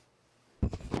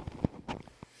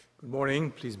Good morning.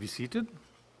 Please be seated.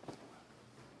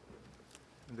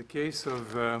 In the case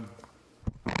of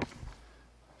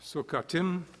Soka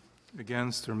Tim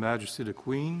against Her Majesty the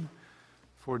Queen,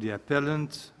 for the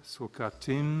appellant Soka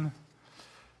Tim,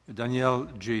 Danielle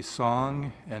J.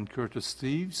 Song, and Curtis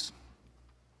Steeves.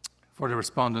 For the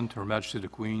respondent, Her Majesty the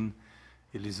Queen,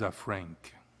 Eliza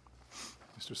Frank.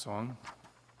 Mr. Song.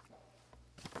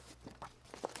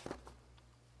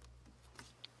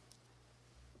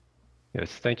 Yes,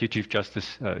 thank you, Chief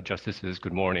Justice. Justices,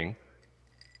 good morning.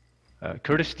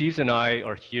 Curtis Steeves and I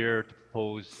are here to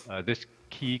pose this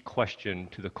key question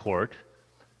to the court.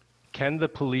 Can the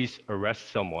police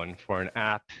arrest someone for an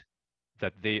act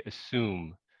that they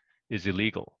assume is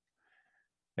illegal?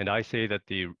 And I say that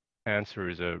the answer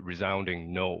is a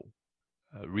resounding no.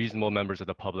 Reasonable members of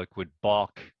the public would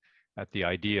balk at the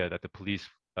idea that the police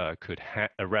could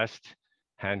arrest,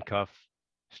 handcuff,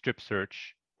 strip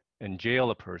search, and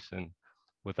jail a person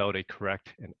without a correct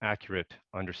and accurate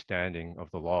understanding of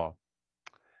the law.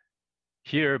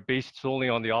 Here, based solely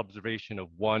on the observation of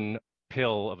one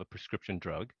pill of a prescription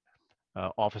drug,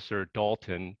 Officer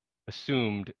Dalton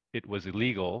assumed it was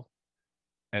illegal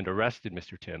and arrested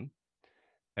Mr. Tim,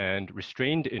 and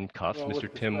restrained in cuffs,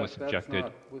 Mr. Tim was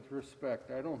subjected. With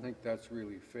respect, I don't think that's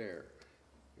really fair.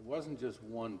 It wasn't just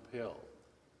one pill.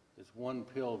 It's one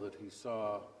pill that he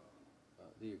saw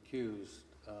the accused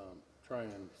try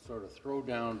and sort of throw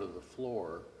down to the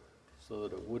floor so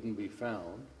that it wouldn't be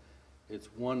found. It's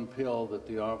one pill that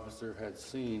the officer had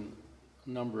seen a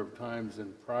number of times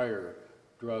in prior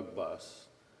drug busts.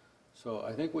 So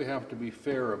I think we have to be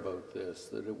fair about this,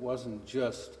 that it wasn't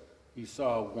just he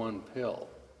saw one pill.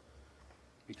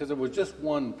 Because if it was just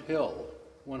one pill,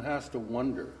 one has to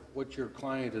wonder what your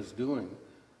client is doing,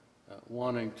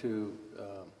 wanting to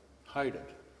hide it,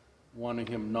 wanting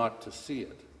him not to see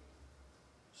it.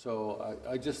 So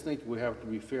I just think we have to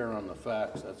be fair on the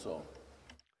facts, that's all.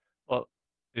 Well,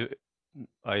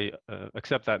 I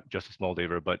accept that, Justice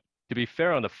Moldaver, but to be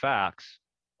fair on the facts,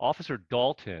 Officer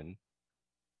Dalton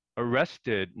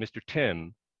arrested Mr.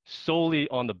 Tim solely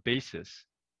on the basis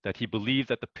that he believed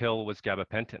that the pill was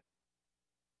gabapentin.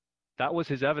 That was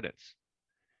his evidence.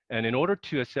 And in order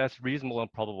to assess reasonable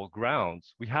and probable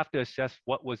grounds, we have to assess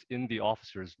what was in the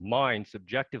officer's mind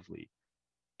subjectively,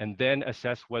 and then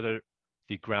assess whether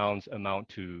the grounds amount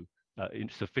to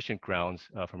insufficient grounds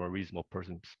from a reasonable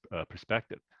person's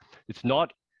perspective. It's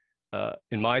not,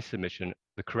 in my submission,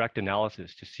 the correct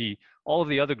analysis to see all of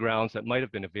the other grounds that might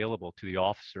have been available to the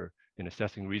officer in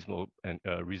assessing reasonable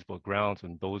grounds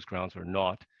when those grounds are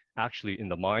not actually in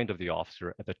the mind of the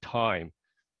officer at the time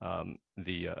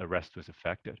the arrest was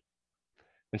effected.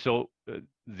 And so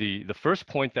the first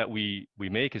point that we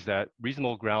make is that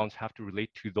reasonable grounds have to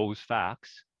relate to those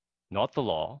facts, not the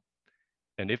law.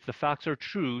 And if the facts are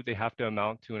true, they have to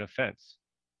amount to an offense.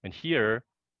 And here,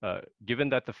 given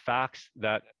that the fact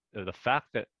that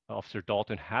Officer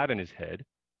Dalton had in his head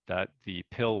that the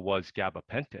pill was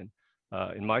gabapentin,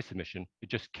 in my submission, it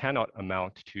just cannot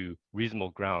amount to reasonable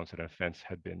grounds that an offense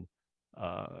had been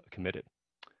committed.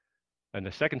 And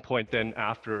the second point then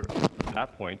after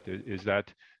that point is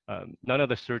that none of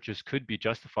the searches could be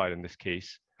justified in this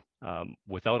case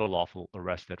without a lawful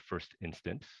arrest at first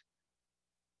instance.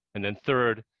 And then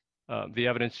third, the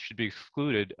evidence should be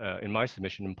excluded in my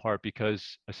submission in part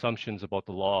because assumptions about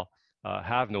the law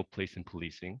have no place in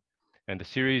policing, and the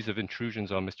series of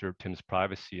intrusions on Mr. Tim's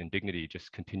privacy and dignity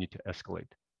just continue to escalate.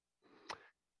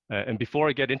 And before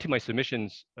I get into my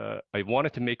submissions, I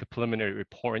wanted to make a preliminary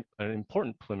report, an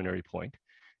important preliminary point,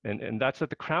 and that's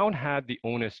that the Crown had the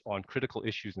onus on critical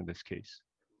issues in this case.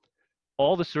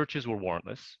 All the searches were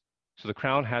warrantless, so the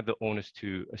Crown had the onus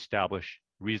to establish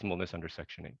reasonableness under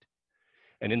Section 8.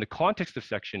 And in the context of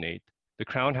Section 8, the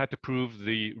Crown had to prove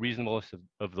the reasonableness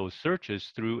of those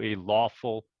searches through a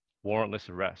lawful warrantless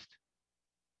arrest.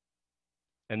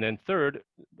 And then third,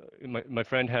 my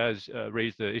friend has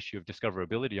raised the issue of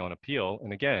discoverability on appeal.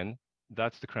 And again,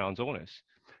 that's the Crown's onus.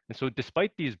 And so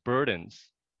despite these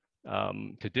burdens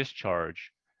to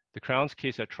discharge, the Crown's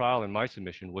case at trial in my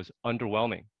submission was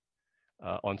underwhelming.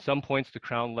 On some points, the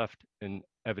Crown left an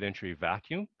evidentiary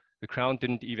vacuum. The Crown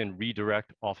didn't even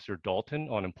redirect Officer Dalton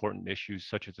on important issues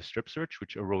such as the strip search,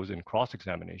 which arose in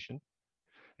cross-examination.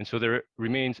 And so there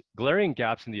remains glaring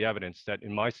gaps in the evidence that,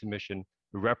 in my submission,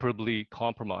 irreparably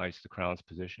compromise the Crown's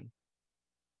position.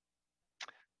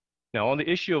 Now, on the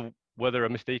issue of whether a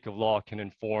mistake of law can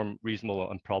inform reasonable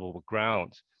and probable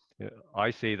grounds, I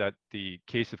say that the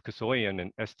case of Kasoyan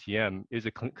and STM is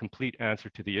a complete answer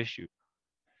to the issue,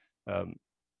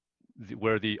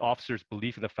 where the officer's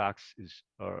belief in the facts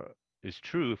is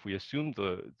true. If we assume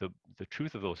the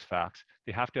truth of those facts,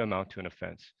 they have to amount to an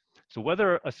offense. So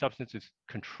whether a substance is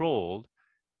controlled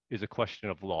is a question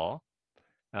of law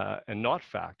and not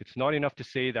fact. It's not enough to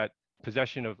say that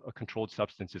possession of a controlled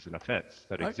substance is an offense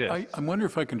that exists. I wonder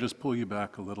if I can just pull you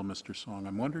back a little, Mr. Song.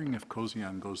 I'm wondering if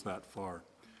Kozian goes that far.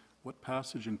 What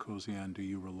passage in Kozian do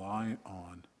you rely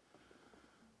on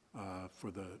for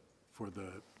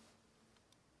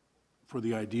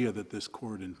the idea that this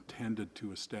court intended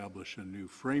to establish a new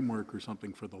framework or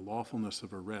something for the lawfulness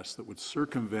of arrest that would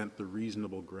circumvent the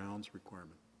reasonable grounds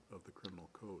requirement of the criminal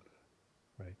code?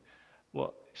 Right.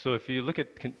 Well, so if you look at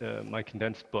my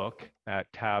condensed book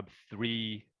at tab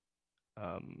 3,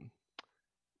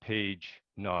 page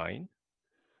 9,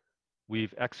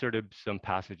 we've excerpted some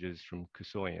passages from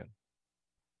Kusoyan.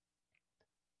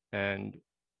 And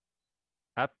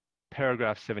at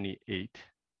paragraph 78,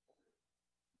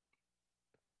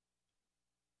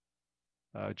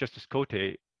 Justice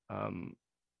Cote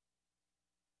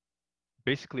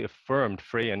basically affirmed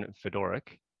Frey and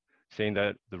Fedoruk, saying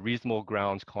that the reasonable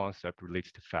grounds concept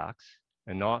relates to facts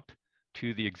and not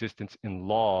to the existence in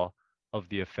law of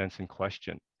the offense in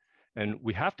question. And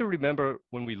we have to remember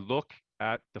when we look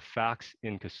at the facts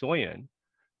in Kasoyan,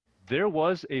 there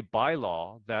was a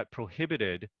bylaw that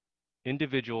prohibited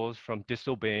individuals from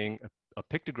disobeying a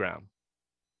pictogram.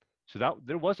 So that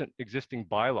there was an existing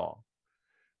bylaw.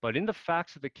 But in the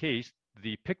facts of the case,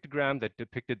 the pictogram that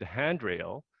depicted the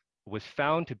handrail was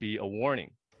found to be a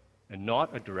warning and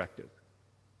not a directive.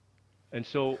 And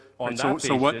so on that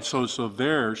basis... So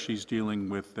there she's dealing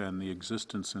with then the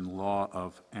existence in law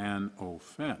of an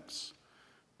offense,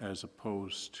 as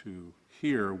opposed to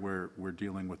here where we're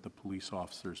dealing with the police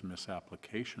officer's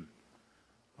misapplication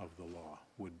of the law.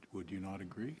 Would you not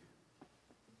agree?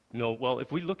 No, well,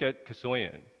 if we look at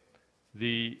Kasoyan,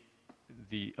 the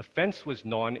offense was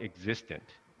non-existent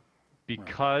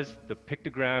because the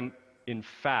pictogram, in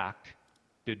fact,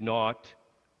 did not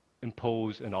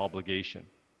impose an obligation.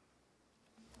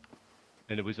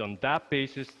 And it was on that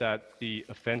basis that the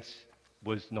offense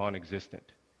was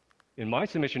non-existent. In my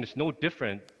submission, it's no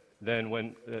different than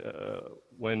when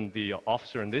the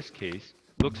officer in this case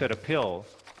looks at a pill,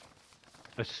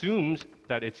 assumes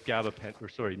that it's gabapentin, or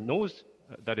sorry, knows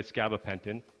that it's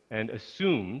gabapentin, and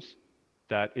assumes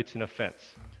that it's an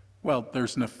offense. Well,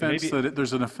 there's an offense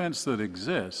there's an offense that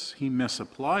exists. He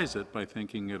misapplies it by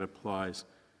thinking it applies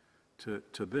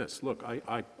to this. Look,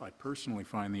 I personally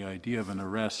find the idea of an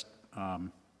arrest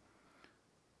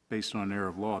based on an error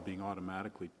of law being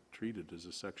automatically treated as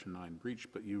a Section 9 breach,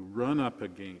 but you run up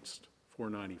against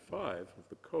 495 of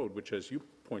the code, which, as you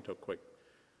point out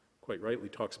quite rightly,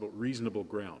 talks about reasonable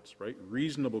grounds, right?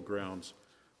 Reasonable grounds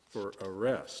for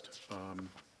arrest.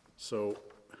 So,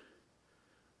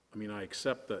 I mean, I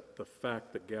accept that the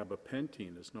fact that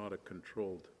gabapentin is not a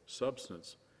controlled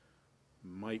substance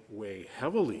might weigh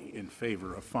heavily in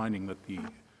favor of finding that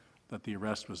the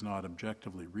arrest was not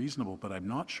objectively reasonable, but I'm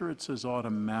not sure it's as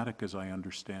automatic as I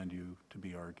understand you to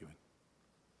be arguing.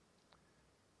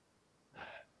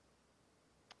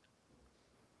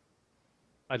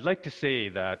 I'd like to say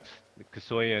that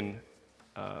Kasoyan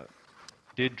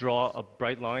did draw a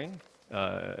bright line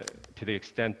to the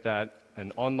extent that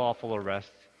an unlawful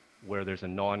arrest where there's a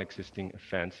non-existing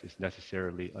offense is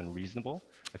necessarily unreasonable.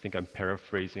 I think I'm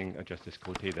paraphrasing Justice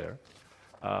Cote there.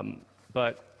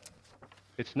 But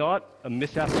it's not a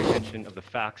misapprehension of the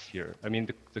facts here. I mean,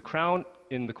 the Crown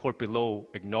in the court below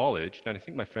acknowledged, and I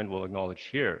think my friend will acknowledge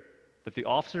here, that the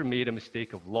officer made a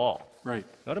mistake of law. Right.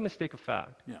 Not a mistake of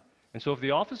fact. Yeah. And so if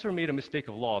the officer made a mistake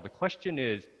of law, the question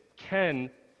is, can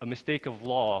a mistake of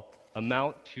law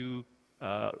amount to,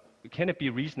 can it be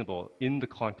reasonable in the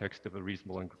context of a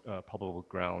reasonable and probable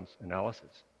grounds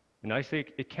analysis? And I say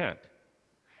it can't.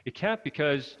 It can't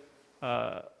because,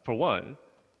 for one,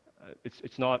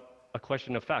 it's not a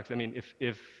question of facts. I mean,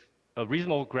 if a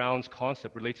reasonable grounds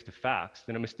concept relates to facts,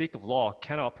 then a mistake of law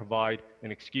cannot provide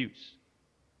an excuse.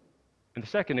 And the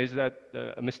second is that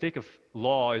a mistake of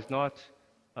law is not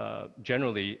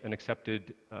generally an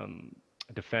accepted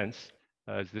defense,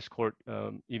 as this court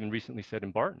even recently said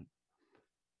in Barton.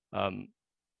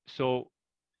 So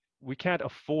we can't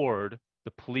afford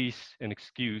the police an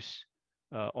excuse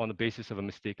on the basis of a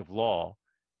mistake of law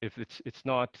if it's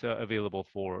not available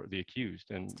for the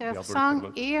accused. And Mr.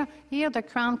 Song, here the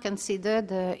Crown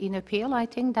considered in appeal, I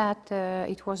think that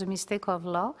it was a mistake of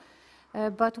law.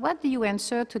 But what do you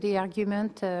answer to the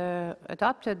argument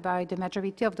adopted by the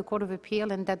majority of the Court of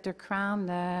Appeal and that the Crown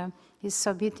is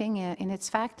submitting in its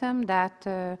factum that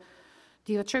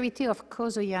the authority of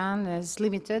Kozoyan is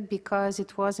limited because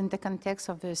it was in the context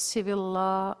of a civil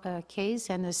law case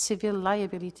and a civil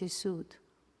liability suit?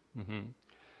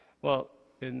 Well,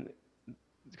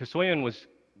 Kasoyan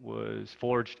was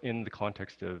forged in the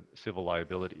context of civil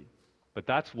liability. But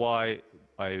that's why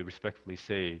I respectfully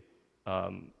say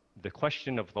the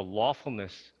question of the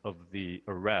lawfulness of the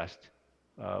arrest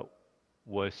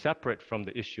was separate from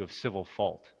the issue of civil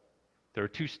fault. There are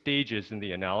two stages in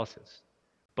the analysis.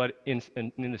 But in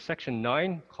the Section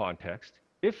 9 context,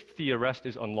 if the arrest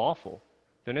is unlawful,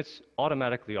 then it's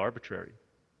automatically arbitrary.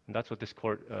 And that's what this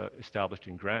court established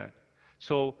in Grant.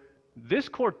 So this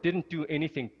court didn't do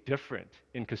anything different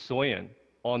in Kasoyan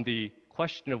on the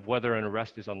question of whether an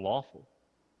arrest is unlawful.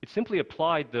 It simply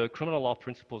applied the criminal law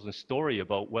principles and Story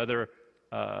about whether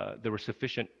there were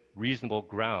sufficient reasonable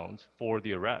grounds for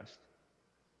the arrest.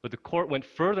 But the court went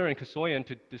further in Kasoyan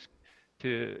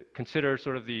to consider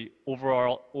sort of the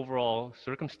overall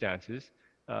circumstances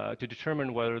to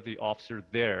determine whether the officer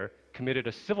there committed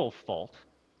a civil fault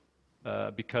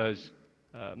because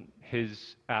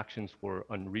his actions were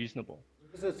unreasonable.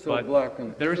 Is it so But black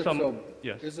and there is is it some so,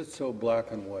 yes. Is it so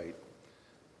black and white?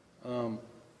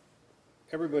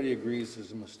 Everybody agrees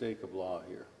there's a mistake of law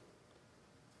here.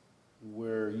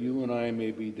 Where you and I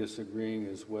may be disagreeing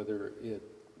is whether it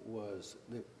was,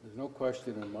 there's no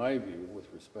question in my view with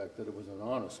respect that it was an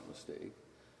honest mistake.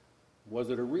 Was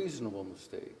it a reasonable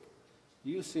mistake?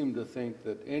 You seem to think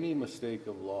that any mistake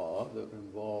of law that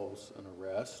involves an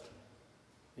arrest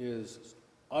is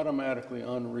automatically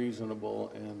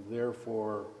unreasonable and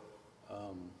therefore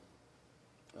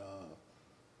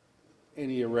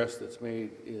any arrest that's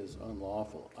made is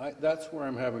unlawful. That's where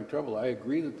I'm having trouble. I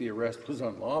agree that the arrest was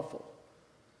unlawful.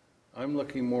 I'm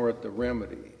looking more at the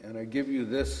remedy, and I give you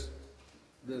this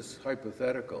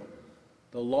hypothetical.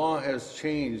 The law has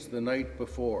changed the night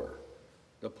before.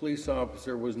 The police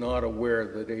officer was not aware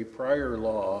that a prior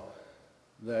law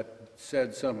that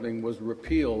said something was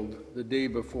repealed the day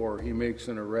before he makes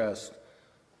an arrest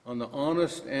on the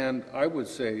honest and, I would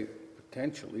say,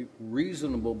 potentially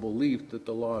reasonable belief that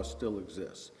the law still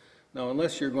exists. Now,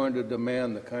 unless you're going to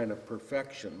demand the kind of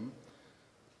perfection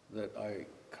that I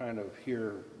kind of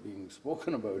hear being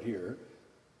spoken about here,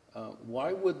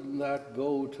 why wouldn't that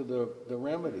go to the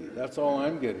remedy? That's all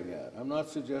I'm getting at. I'm not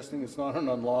suggesting it's not an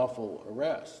unlawful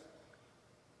arrest.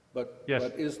 But, Yes,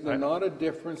 but is there not a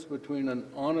difference between an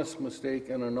honest mistake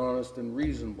and an honest and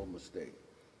reasonable mistake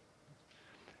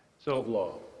of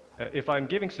law? If I'm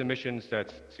giving submissions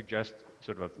that suggest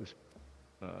sort of this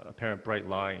apparent bright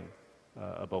line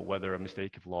about whether a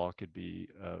mistake of law could be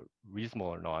reasonable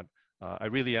or not, I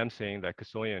really am saying that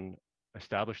Kasoyan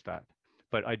established that.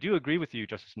 But I do agree with you,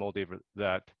 Justice Moldaver,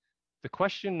 that the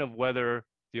question of whether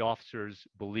the officer's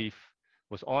belief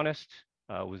was honest,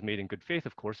 was made in good faith,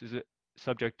 of course, is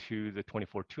subject to the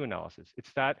 24-2 analysis.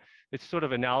 It's sort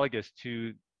of analogous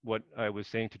to what I was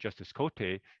saying to Justice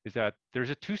Cote, is that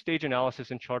there's a two-stage analysis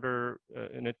in Charter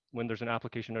when there's an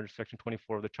application under Section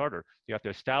 24 of the Charter. You have to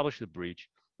establish the breach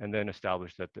and then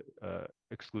establish that the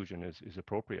exclusion is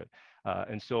appropriate.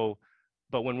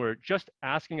 But when we're just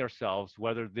asking ourselves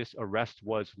whether this arrest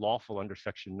was lawful under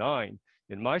Section 9,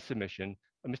 in my submission,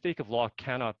 a mistake of law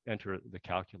cannot enter the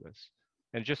calculus.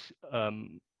 And just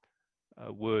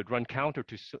would run counter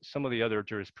to some of the other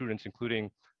jurisprudence, including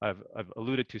I've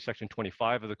alluded to Section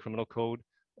 25 of the Criminal Code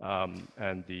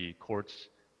and the courts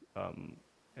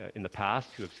in the past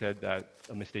who have said that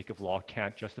a mistake of law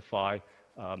can't justify,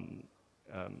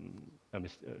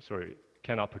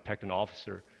 cannot protect an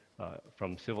officer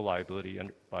from civil liability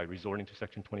by resorting to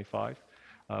Section 25.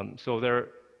 So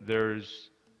there's,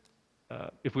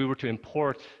 if we were to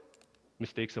import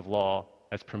mistakes of law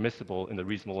as permissible in the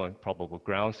reasonable and probable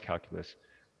grounds calculus,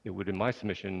 it would, in my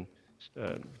submission,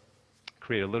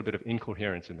 create a little bit of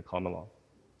incoherence in the common law.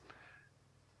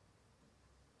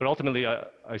 But ultimately,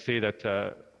 I say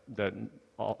that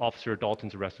Officer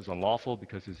Dalton's arrest was unlawful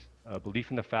because his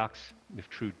belief in the facts, if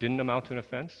true, didn't amount to an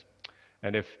offense.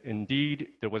 And if indeed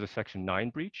there was a Section 9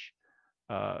 breach,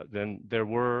 then there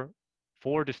were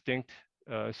 4 distinct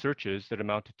searches that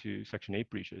amounted to Section 8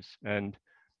 breaches. And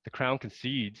the Crown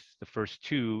concedes the first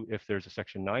 2 if there's a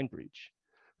Section 9 breach.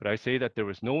 But I say that there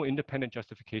was no independent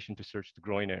justification to search the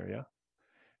groin area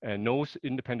and no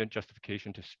independent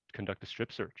justification to conduct a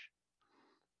strip search.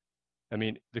 I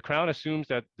mean, the Crown assumes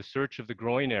that the search of the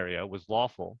groin area was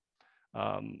lawful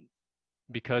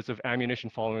because of ammunition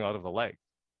falling out of the leg.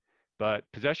 But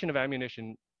possession of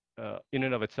ammunition in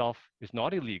and of itself is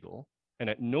not illegal. And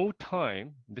at no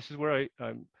time, this is where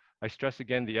I stress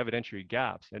again the evidentiary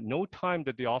gaps, at no time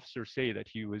did the officer say that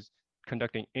he was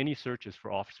conducting any searches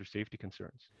for officer safety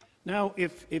concerns. Now,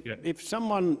 if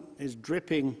someone is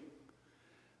dripping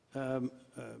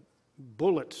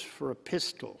bullets for a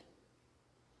pistol,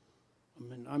 I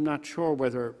mean, I'm not sure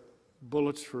whether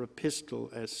bullets for a pistol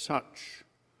as such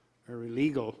are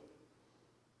illegal,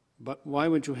 but why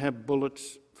would you have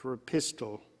bullets for a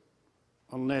pistol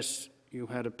unless you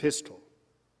had a pistol?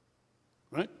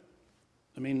 Right?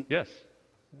 I mean, Yes.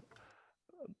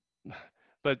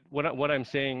 But what I'm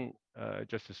saying,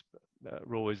 Justice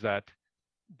Rowe, is that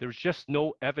there's just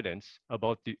no evidence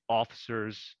about the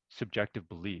officer's subjective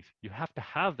belief. You have to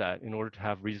have that in order to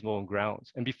have reasonable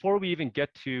grounds. And before we even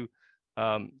get to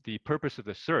the purpose of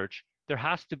the search, there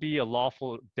has to be a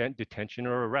lawful detention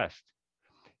or arrest.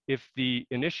 If the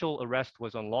initial arrest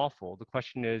was unlawful, the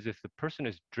question is, if the person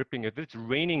is dripping, if it's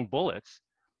raining bullets,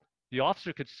 the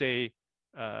officer could say,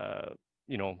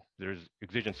 you know, there's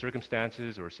exigent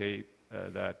circumstances, or say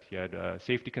that he had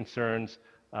safety concerns.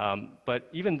 But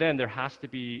even then, there has to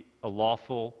be a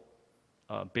lawful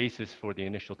basis for the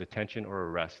initial detention or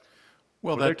arrest.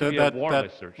 Well, For there to be a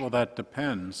warrantless search. well, that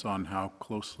depends on how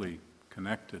closely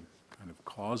connected, kind of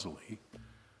causally,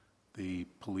 the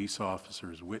police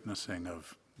officer's witnessing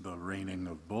of the raining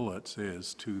of bullets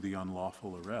is to the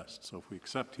unlawful arrest. So if we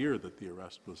accept here that the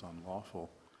arrest was unlawful,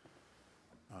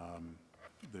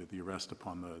 the arrest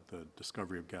upon the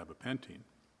discovery of gabapentin,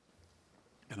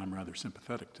 and I'm rather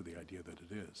sympathetic to the idea that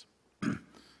it is.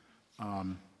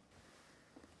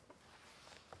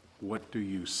 What do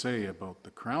you say about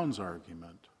the Crown's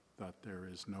argument that there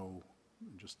is no,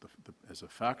 just as a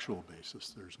factual basis,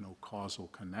 there's no causal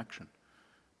connection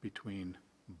between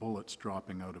bullets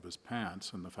dropping out of his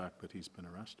pants and the fact that he's been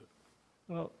arrested?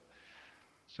 Well,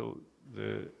 So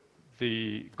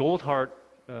the Goldhart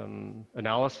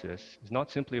analysis is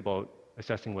not simply about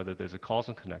assessing whether there's a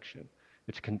causal connection.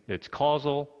 It's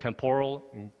causal, temporal,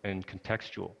 and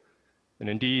contextual. And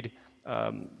indeed,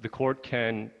 the court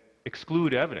can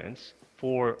exclude evidence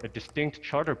for a distinct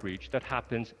charter breach that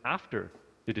happens after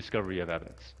the discovery of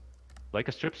evidence, like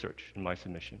a strip search in my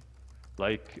submission,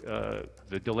 like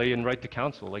the delay in right to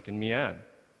counsel, like in Mian.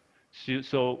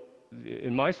 So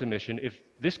in my submission, if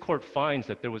this court finds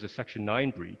that there was a Section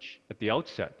 9 breach at the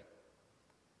outset,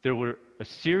 there were a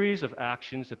series of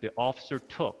actions that the officer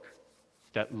took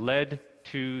that led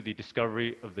to the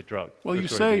discovery of the drug. well, you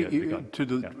say to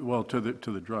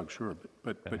the drug, sure,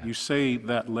 but you say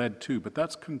that led to, but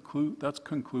that's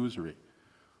conclusory.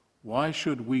 Why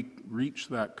should we reach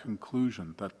that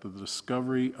conclusion that the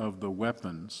discovery of the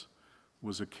weapons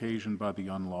was occasioned by the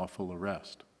unlawful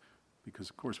arrest? Because,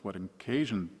 of course, what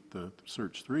occasioned the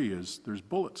search 3 is there's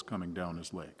bullets coming down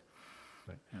his leg.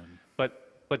 Right.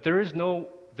 But there is no,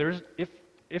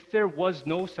 if there was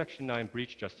no Section 9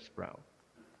 breach, Justice Brown,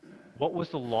 what was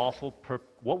the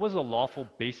lawful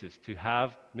basis to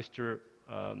have Mr.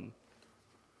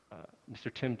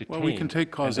 Tim detained? Well, we can take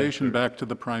causation back to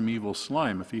the primeval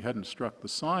slime. If he hadn't struck the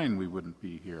sign, we wouldn't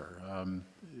be here.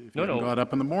 If he hadn't got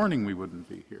up in the morning, we wouldn't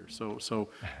be here. So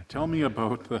tell me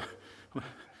about the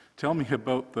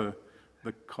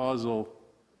causal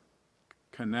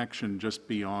connection just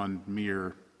beyond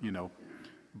mere,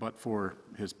 but for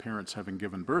his parents having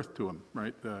given birth to him,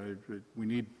 right?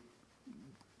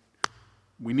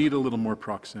 We need a little more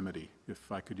proximity,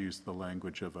 if I could use the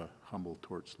language of a humble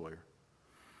torts lawyer.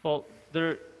 Well,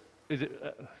 like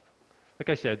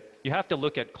I said, you have to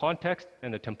look at context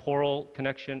and the temporal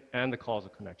connection and the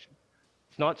causal connection.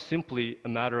 It's not simply a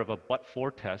matter of a but-for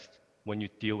test when you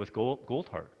deal with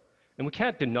Goldhart. And we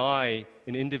can't deny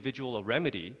an individual a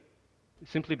remedy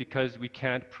simply because we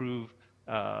can't prove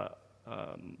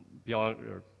beyond,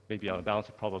 or maybe on a balance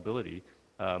of probability,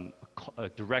 a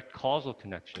direct causal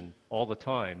connection all the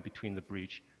time between the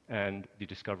breach and the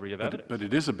discovery of evidence. But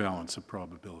it is a balance of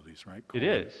probabilities, right? It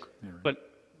is. But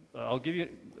I'll give you an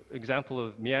example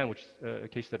of Mian, which is a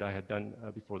case that I had done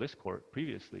before this court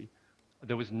previously.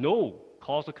 There was no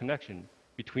causal connection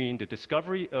between the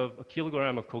discovery of a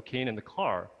kilogram of cocaine in the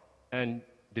car and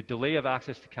the delay of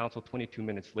access to counsel 22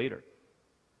 minutes later.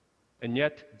 And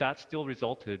yet, that still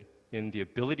resulted in the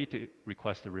ability to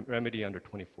request a remedy under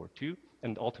 24(2)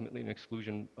 and ultimately an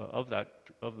exclusion of that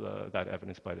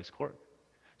evidence by this court.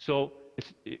 So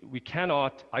we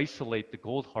cannot isolate the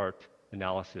Goldhart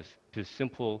analysis to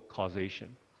simple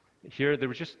causation. Here, it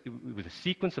was a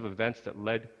sequence of events that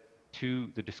led to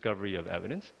the discovery of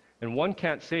evidence, and one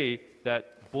can't say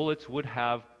that bullets would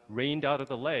have rained out of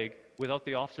the leg without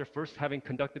the officer first having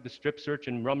conducted the strip search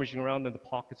and rummaging around in the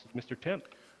pockets of Mr. Tim.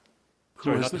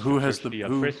 Who has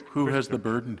the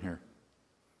burden here?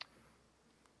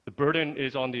 The burden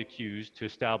is on the accused to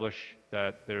establish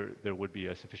that there would be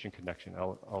a sufficient connection.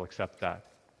 I'll accept that.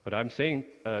 But I'm saying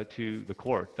to the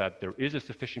court that there is a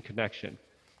sufficient connection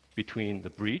between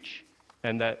the breach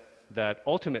and that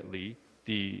ultimately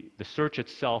the search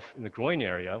itself in the groin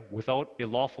area without a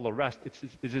lawful arrest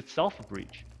is itself a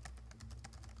breach.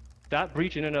 that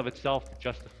breach in and of itself to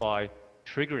justify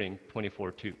triggering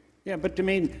 24-2. Yeah, but I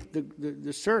mean,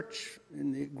 the search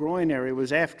in the groin area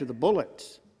was after the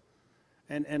bullets.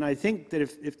 And I think that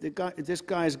if this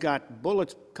guy's got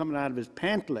bullets coming out of his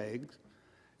pant legs,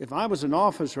 if I was an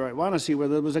officer, I'd want to see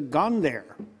whether there was a gun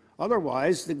there.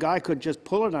 Otherwise, the guy could just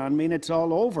pull it on me and it's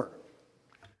all over.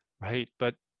 Right,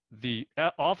 but the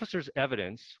officer's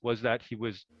evidence was that he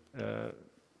was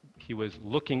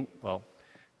looking, well,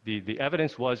 the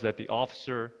evidence was that the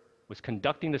officer was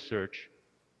conducting the search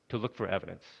to look for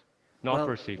evidence, not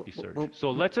for a safety search.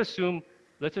 So let's assume,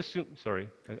 sorry,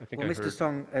 I think I heard. Mr.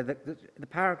 Song, the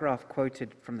paragraph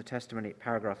quoted from the testimony,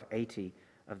 paragraph 80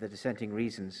 of the dissenting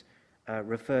reasons,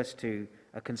 refers to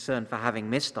a concern for having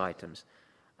missed items.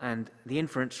 And the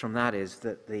inference from that is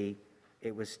that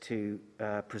it was to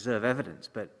preserve evidence.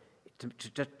 But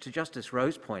to Justice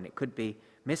Rowe's point, it could be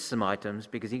missed some items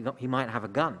because he might have a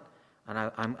gun.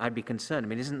 And I'd be concerned. I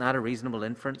mean, isn't that a reasonable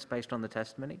inference based on the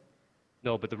testimony?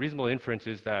 No, but the reasonable inference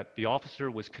is that the officer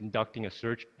was conducting a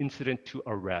search incident to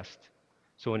arrest.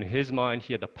 So in his mind,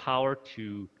 he had the power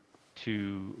to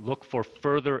look for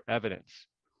further evidence.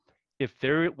 If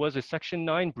there was a Section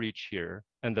 9 breach here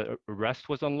and the arrest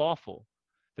was unlawful,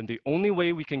 then the only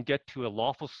way we can get to a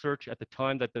lawful search at the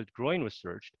time that the groin was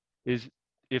searched is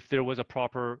if there was a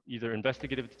proper either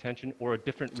investigative detention or a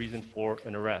different reason for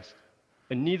an arrest.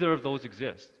 And neither of those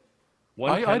exist.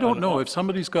 I don't know. If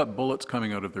somebody's got bullets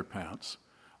coming out of their pants,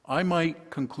 I might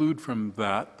conclude from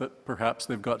that perhaps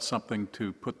they've got something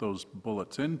to put those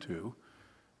bullets into.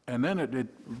 And then it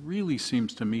really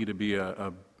seems to me to be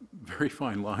a very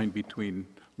fine line between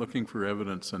looking for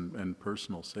evidence and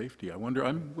personal safety. I wonder,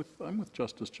 I'm with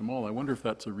Justice Jamal. I wonder if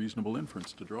that's a reasonable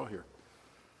inference to draw here.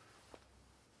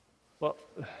 Well,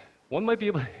 one might be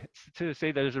able to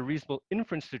say that there's a reasonable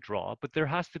inference to draw, but there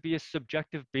has to be a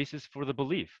subjective basis for the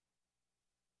belief.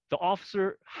 The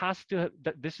officer has to,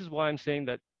 this is why I'm saying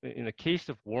that in the case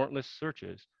of warrantless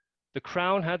searches, the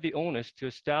Crown had the onus to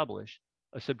establish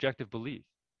a subjective belief.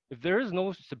 If there is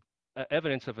no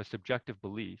evidence of a subjective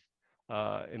belief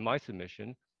in my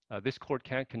submission, this court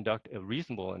can't conduct a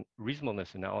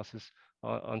reasonableness analysis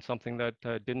on something that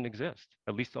didn't exist,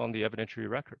 at least on the evidentiary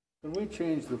record. When we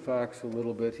change the facts a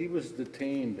little bit, he was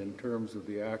detained in terms of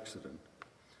the accident.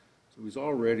 So he's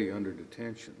already under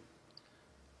detention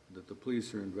that the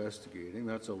police are investigating.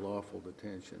 That's a lawful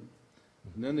detention.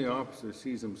 And then the officer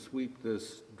sees him sweep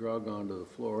this drug onto the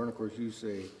floor. And of course, you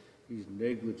say he's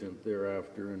negligent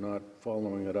thereafter and not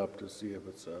following it up to see if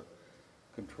it's a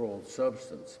controlled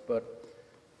substance. But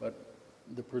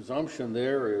the presumption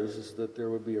there is that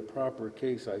there would be a proper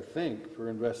case, I think, for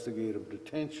investigative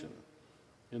detention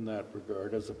in that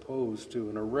regard, as opposed to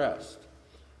an arrest.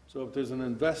 So if there's an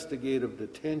investigative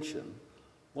detention,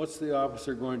 what's the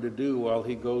officer going to do while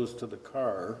he goes to the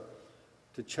car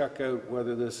to check out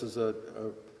whether this is a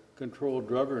controlled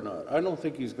drug or not? I don't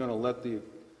think he's going to let the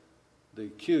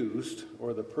accused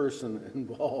or the person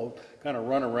involved kind of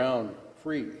run around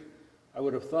free. I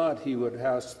would have thought he would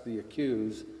ask the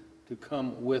accused to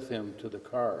come with him to the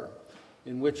car,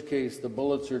 in which case the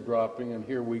bullets are dropping and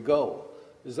here we go.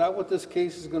 Is that what this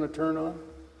case is going to turn on?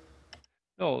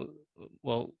 No,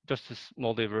 well, Justice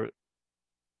Moldaver,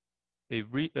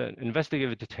 an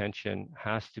investigative detention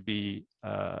has to be,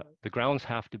 the grounds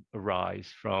have to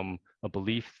arise from a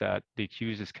belief that the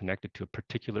accused is connected to a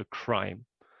particular crime,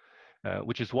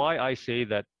 which is why I say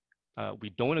that we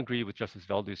don't agree with Justice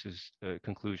Valdez's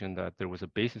conclusion that there was a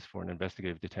basis for an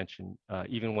investigative detention,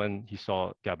 even when he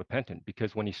saw gabapentin,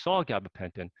 because when he saw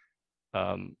gabapentin,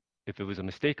 if it was a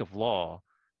mistake of law,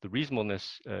 the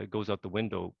reasonableness goes out the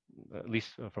window, at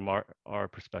least from our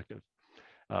perspective.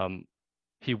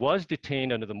 He was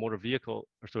detained under the Motor Vehicle,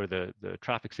 or sorry, the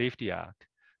Traffic Safety Act.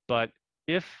 But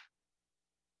if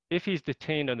he's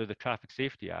detained under the Traffic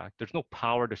Safety Act, there's no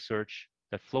power to search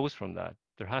that flows from that.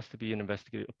 There has to be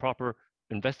a proper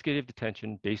investigative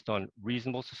detention based on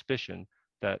reasonable suspicion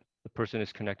that the person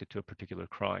is connected to a particular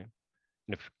crime.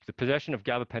 And if the possession of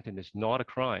gabapentin is not a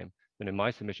crime, then in my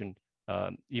submission,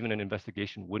 even an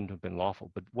investigation wouldn't have been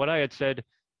lawful. But what I had said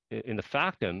in the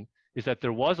factum is that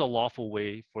there was a lawful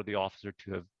way for the officer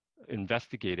to have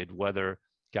investigated whether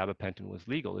gabapentin was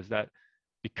legal, is that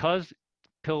because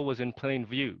pill was in plain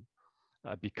view,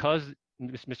 because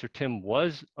Mr. Tim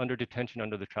was under detention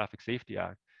under the Traffic Safety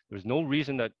Act, there was no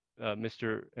reason that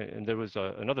and there was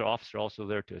another officer also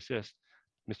there to assist,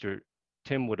 Mr.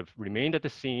 Tim would have remained at the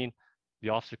scene. The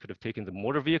officer could have taken the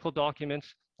motor vehicle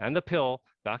documents and the pill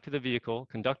back to the vehicle,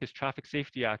 conduct his Traffic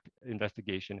Safety Act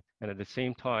investigation, and at the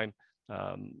same time,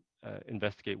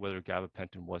 investigate whether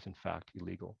gabapentin was in fact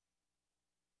illegal.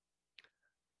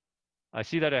 I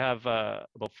see that I have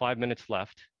about 5 minutes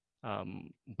left,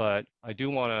 but I do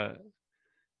want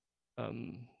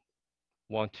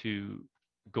to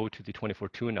go to the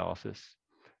 24-2 analysis.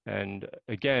 And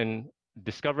again,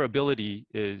 discoverability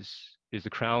is the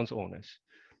Crown's onus.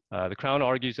 The Crown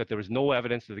argues that there is no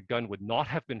evidence that the gun would not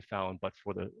have been found but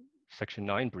for the Section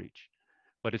 9 breach.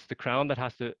 But it's the Crown that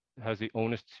has the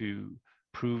onus to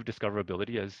prove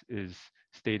discoverability, as is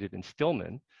stated in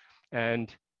Stillman.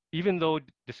 And even though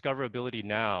discoverability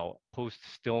now,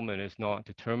 post-Stillman, is not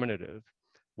determinative,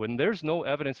 when there's no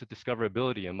evidence of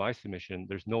discoverability in my submission,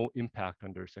 there's no impact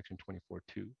under Section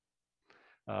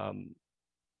 24.2.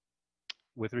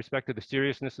 With respect to the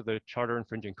seriousness of the charter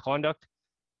infringing conduct,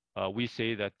 we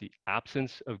say that the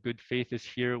absence of good faith is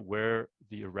here where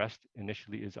the arrest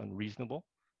initially is unreasonable.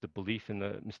 The belief in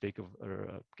the mistake of,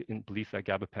 or in belief that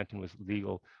gabapentin was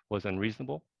legal was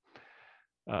unreasonable.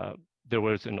 There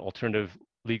was an alternative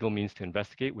legal means to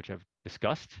investigate, which I've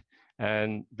discussed,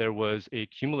 and there was a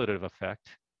cumulative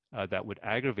effect that would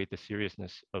aggravate the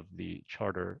seriousness of the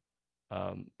charter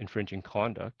infringing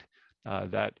conduct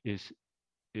that is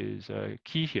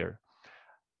key here.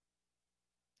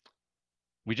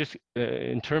 We just,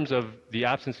 in terms of the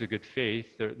absence of good faith,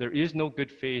 there is no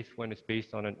good faith when it's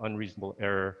based on an unreasonable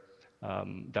error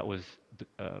that was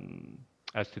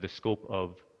as to the scope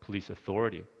of police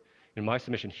authority. In my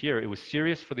submission here, it was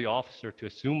serious for the officer to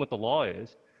assume what the law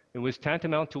is. It was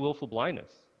tantamount to willful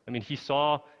blindness. I mean, he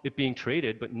saw it being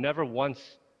traded, but never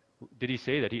once did he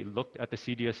say that he looked at the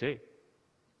CDSA.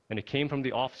 And it came from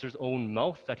the officer's own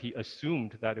mouth that he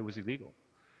assumed that it was illegal.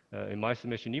 In my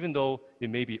submission, even though it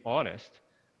may be honest,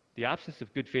 the absence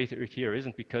of good faith here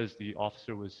isn't because the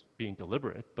officer was being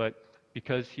deliberate, but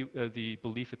because the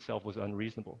belief itself was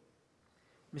unreasonable.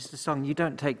 Mr. Song, you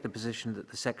don't take the position that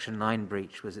the Section 9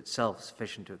 breach was itself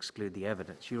sufficient to exclude the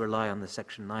evidence. You rely on the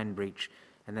Section 9 breach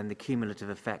and then the cumulative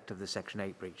effect of the Section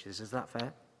 8 breaches. Is that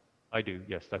fair? I do,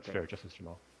 yes, that's fair, Justice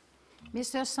Jamal.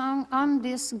 Mr. Song, on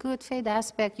this good faith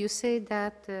aspect, you say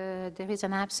that there is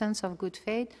an absence of good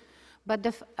faith, but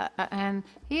and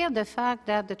here the fact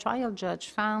that the trial judge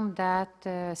found that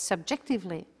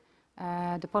subjectively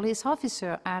the police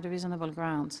officer had reasonable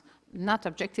grounds, not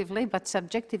objectively, but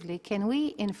subjectively, can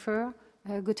we infer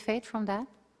good faith from that?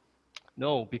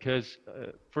 No, because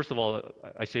first of all,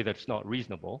 I say that it's not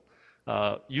reasonable.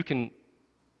 You can,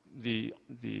 the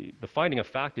finding of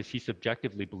fact is he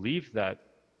subjectively believed that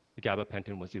the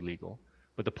gabapentin was illegal.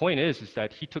 But the point is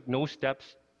that he took no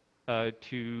steps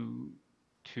to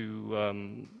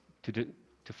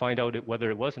find out whether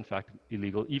it was in fact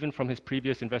illegal, even from his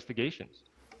previous investigations.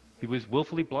 He was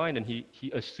willfully blind and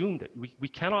he assumed it. We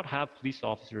cannot have police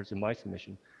officers, in my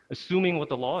submission, assuming what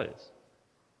the law is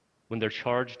when they're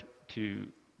charged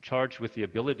with the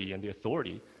ability and the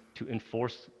authority to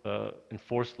enforce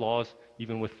laws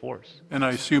even with force. And I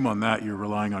assume on that you're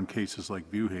relying on cases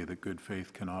like Buhe that good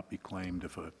faith cannot be claimed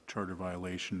if a charter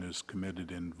violation is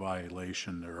committed in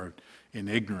violation or in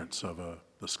ignorance of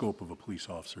the scope of a police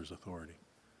officer's authority.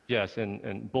 Yes,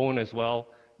 and Bone as well,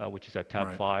 which is at tab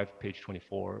Right. 5, page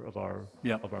 24 of our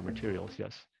materials.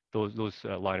 Yes, those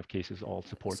line of cases all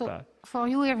support So that. for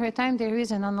you, every time there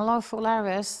is an unlawful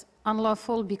arrest,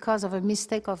 unlawful because of a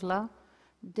mistake of law,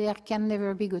 there can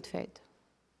never be good faith.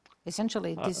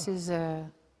 Essentially, this is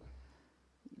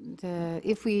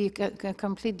if we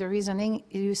complete the reasoning,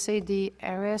 you say the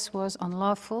arrest was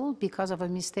unlawful because of a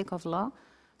mistake of law,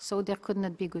 so there could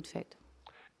not be good faith.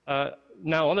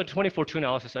 Now, on the 24-2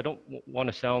 analysis, I don't want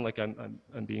to sound like I'm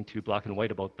being too black and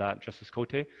white about that, Justice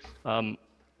Cote.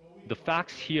 The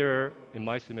facts here in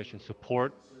my submission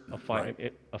support a finding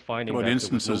About that there was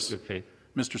instances, no good faith.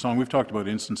 Mr. Song, we've talked about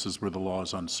instances where the law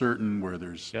is uncertain, where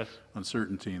there's Yes.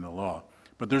 uncertainty in the law,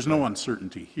 but there's no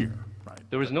uncertainty here, right?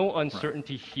 There was no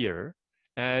uncertainty here,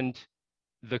 and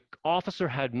the officer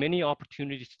had many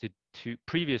opportunities to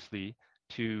previously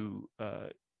to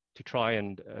try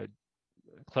and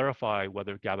clarify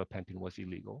whether gabapentin was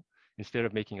illegal instead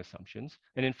of making assumptions.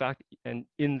 And in fact, and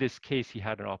in this case, he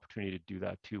had an opportunity to do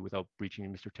that too without breaching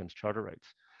Mr. Tim's charter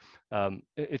rights.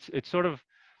 It's sort of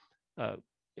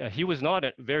he was not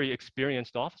a very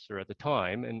experienced officer at the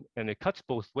time, and it cuts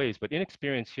both ways. But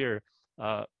inexperience here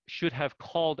should have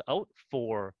called out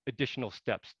for additional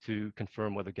steps to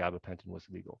confirm whether gabapentin was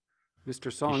legal.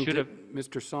 Mr. Song, should have-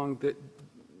 Mr. Song,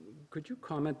 could you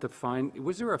comment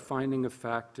was there a finding of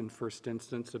fact in first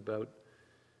instance about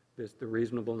the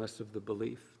reasonableness of the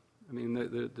belief? I mean,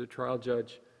 the trial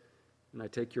judge, and I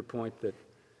take your point that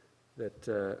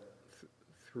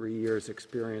 3 years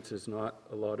experience is not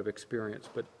a lot of experience,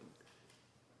 but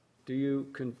do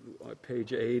you,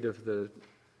 page 8 of the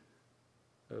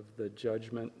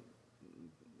judgment,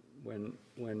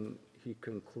 when he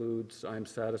concludes, "I'm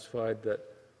satisfied that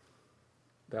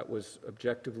that was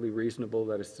objectively reasonable,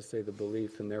 that is to say the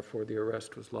belief, and therefore the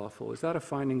arrest was lawful." Is that a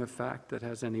finding of fact that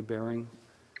has any bearing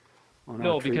on our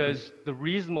No, treatment? because the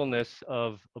reasonableness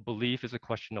of a belief is a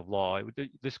question of law.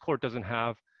 This court doesn't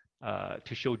have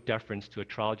to show deference to a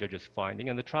trial judge's finding,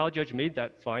 and the trial judge made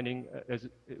that finding as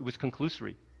it was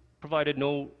conclusory, provided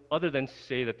no other than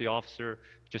say that the officer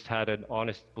just had an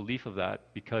honest belief of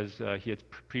that because he had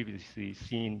previously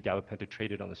seen gabapentin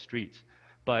traded on the streets.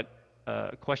 But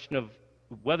a question of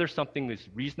whether something is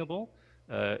reasonable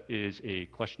is a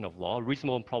question of law.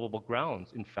 Reasonable and probable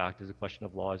grounds, in fact, is a question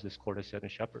of law, as this court has said in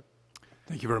Shepherd.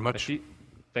 Thank you very much.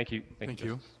 Thank you. Thank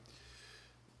you. Justice.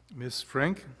 Ms.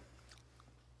 Frank?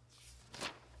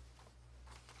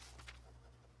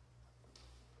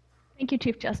 Thank you,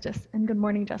 Chief Justice, and good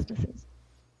morning, Justices.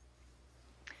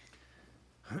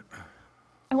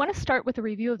 I want to start with a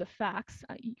review of the facts.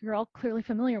 You're all clearly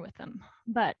familiar with them,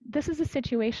 but this is a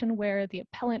situation where the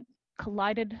appellant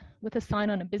collided with a sign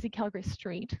on a busy Calgary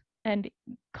street and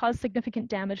caused significant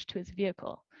damage to his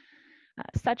vehicle,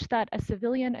 such that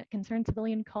a concerned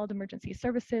civilian called emergency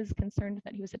services, concerned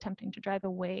that he was attempting to drive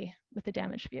away with the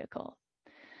damaged vehicle.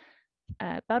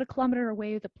 About a kilometer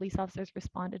away, the police officers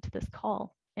responded to this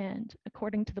call, and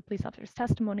according to the police officer's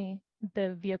testimony,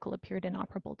 the vehicle appeared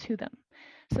inoperable to them.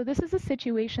 So this is a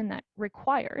situation that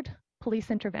required police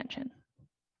intervention.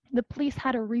 The police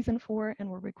had a reason for and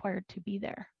were required to be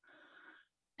there.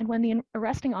 And when the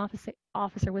arresting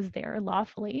officer was there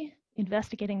lawfully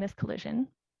investigating this collision,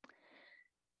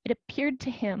 it appeared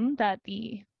to him that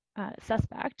the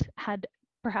suspect had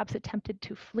perhaps attempted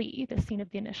to flee the scene of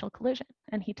the initial collision,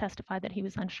 and he testified that he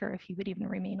was unsure if he would even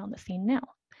remain on the scene now.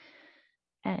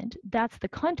 And that's the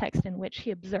context in which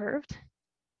he observed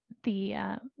the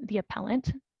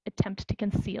appellant attempt to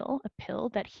conceal a pill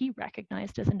that he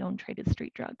recognized as a known traded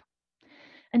street drug.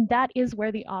 And that is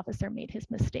where the officer made his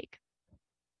mistake.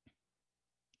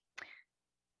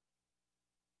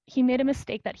 He made a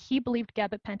mistake that he believed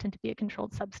gabapentin to be a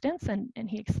controlled substance, and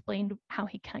he explained how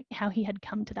he had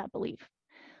come to that belief.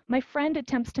 My friend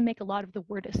attempts to make a lot of the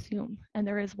word assume, and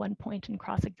there is one point in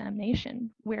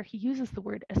cross-examination where he uses the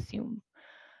word assume.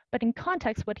 But in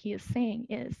context, what he is saying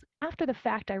is, after the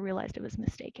fact, I realized it was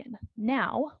mistaken.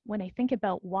 Now, when I think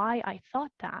about why I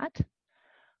thought that,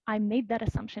 I made that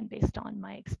assumption based on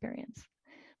my experience.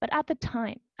 But at the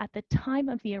time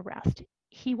of the arrest,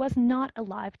 he was not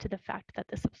alive to the fact that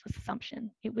this was an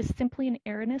assumption. It was simply an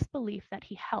erroneous belief that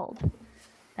he held,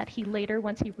 that he later,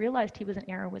 once he realized he was in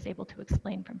error, was able to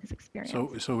explain from his experience.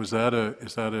 So is that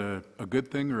a good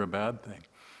thing or a bad thing?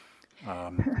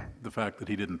 The fact that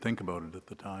he didn't think about it at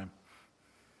the time.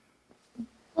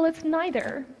 Well, it's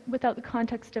neither without the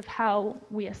context of how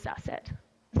we assess it.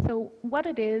 So what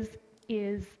it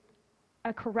is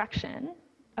a correction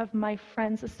of my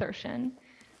friend's assertion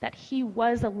that he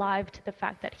was alive to the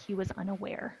fact that he was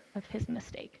unaware of his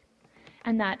mistake,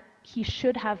 and that he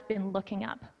should have been looking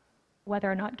up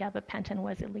whether or not gabapentin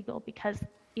was illegal, because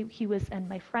he was, and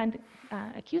my friend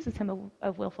accuses him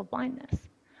of willful blindness.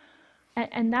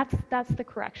 And that's the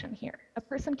correction here. A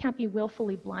person can't be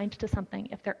willfully blind to something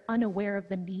if they're unaware of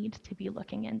the need to be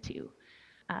looking into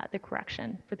the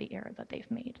correction for the error that they've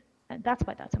made. And that's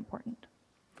why that's important.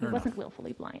 He wasn't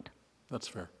willfully blind. That's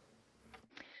fair.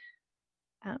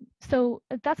 So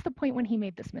that's the point when he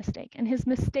made this mistake. And his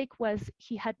mistake was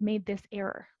he had made this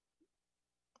error.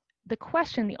 The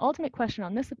question, the ultimate question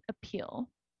on this appeal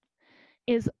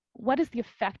is, what is the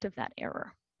effect of that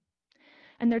error?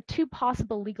 And there are two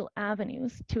possible legal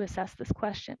avenues to assess this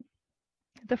question.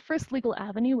 The first legal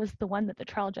avenue was the one that the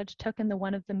trial judge took and the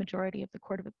one of the majority of the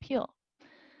Court of Appeal.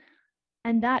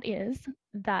 And that is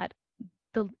that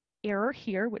the error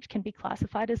here, which can be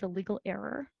classified as a legal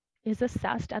error, is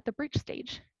assessed at the breach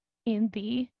stage in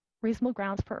the reasonable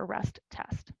grounds for arrest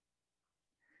test.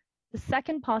 The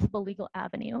second possible legal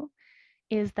avenue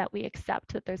is that we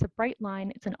accept that there's a bright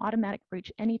line, it's an automatic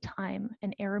breach anytime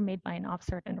an error made by an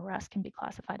officer at an arrest can be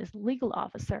classified as a legal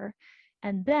officer,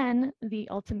 and then the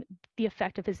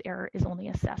effect of his error is only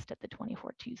assessed at the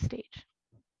 24-2 stage.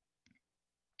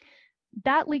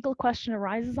 That legal question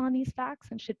arises on these facts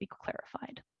and should be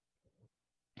clarified.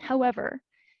 However,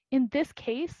 in this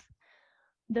case,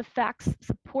 the facts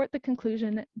support the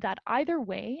conclusion that either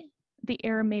way, the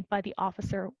error made by the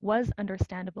officer was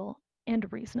understandable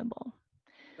and reasonable.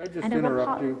 Could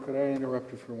I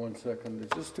interrupt you for 1 second?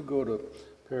 Just to go to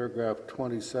paragraph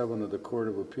 27 of the Court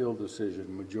of Appeal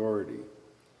decision, majority.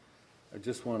 I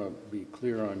just want to be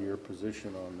clear on your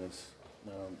position on this.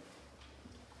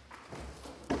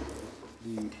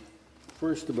 The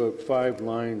first about 5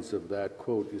 lines of that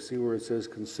quote. You see where it says,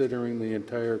 considering the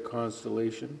entire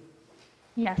constellation?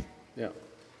 Yes. Yeah.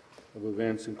 Of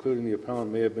events, including the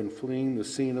appellant may have been fleeing the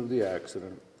scene of the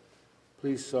accident.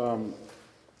 Police saw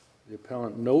the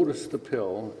appellant notice the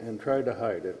pill and tried to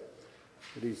hide it,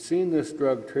 that he'd seen this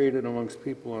drug traded amongst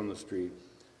people on the street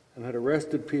and had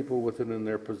arrested people with it in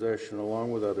their possession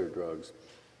along with other drugs,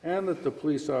 and that the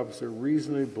police officer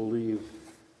reasonably believed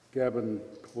Gavin,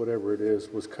 whatever it is,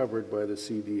 was covered by the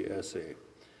CDSA.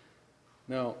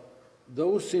 Now,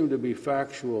 those seem to be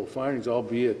factual findings,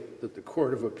 albeit that the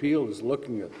Court of Appeal is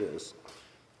looking at this.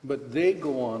 But they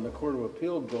go on, the Court of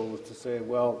Appeal goes to say,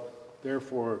 well,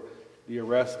 therefore, the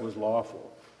arrest was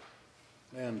lawful.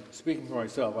 And speaking for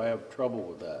myself, I have trouble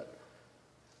with that.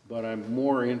 But I'm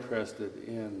more interested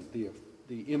in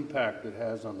the impact it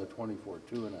has on the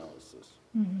 24-2 analysis.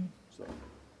 Mm-hmm. So.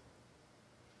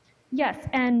 Yes,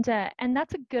 and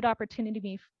that's a good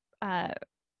opportunity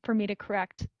for me to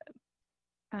correct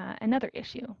another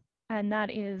issue, and that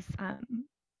is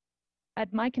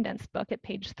at my condensed book at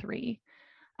page 3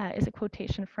 is a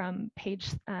quotation from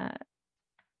page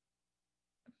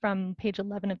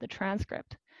 11 of the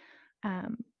transcript,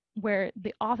 where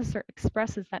the officer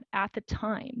expresses that at the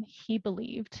time he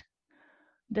believed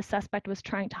the suspect was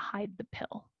trying to hide the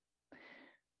pill.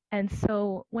 And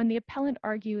so when the appellant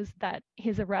argues that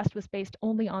his arrest was based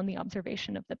only on the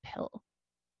observation of the pill,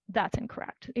 that's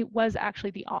incorrect. It was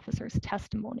actually the officer's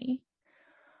testimony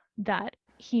that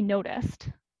he noticed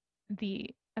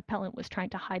the appellant was trying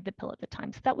to hide the pill at the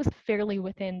time. So that was fairly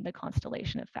within the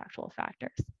constellation of factual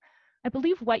factors. I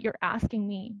believe what you're asking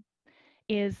me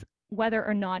is whether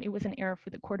or not it was an error for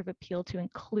the Court of Appeal to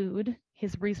include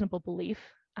his reasonable belief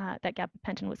that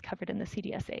gabapentin was covered in the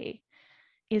CDSA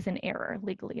is an error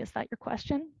legally. Is that your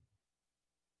question?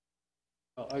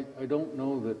 I don't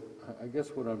know that. I guess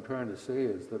what I'm trying to say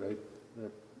is that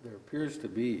there appears to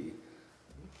be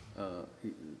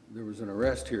there was an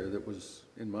arrest here that was,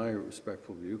 in my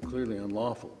respectful view, clearly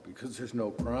unlawful because there's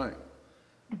no crime.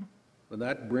 Mm-hmm. But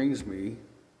that brings me,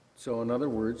 so in other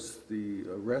words, the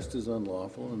arrest is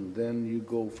unlawful, and then you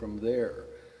go from there.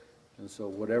 And so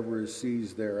whatever is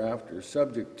seized thereafter,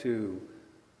 subject to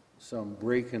some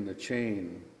break in the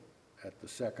chain at the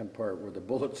second part where the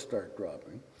bullets start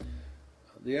dropping,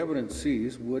 the evidence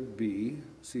seized would be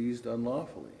seized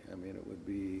unlawfully. I mean, it would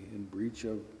be in breach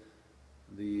of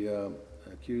the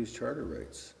accused charter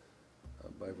rights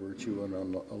by virtue of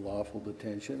an unlawful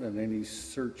detention, and any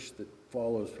search that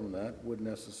follows from that would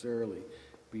necessarily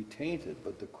be tainted.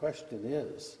 But the question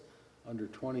is, under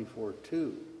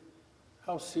 24-2,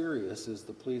 how serious is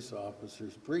the police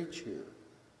officer's breach here?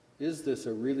 Is this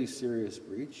a really serious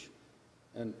breach?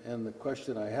 And the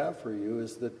question I have for you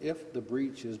is that if the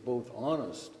breach is both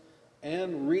honest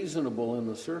and reasonable in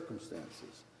the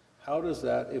circumstances, how does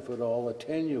that, if at all,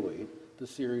 attenuate the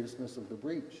seriousness of the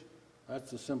breach?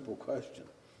 That's a simple question.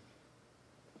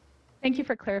 Thank you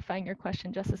for clarifying your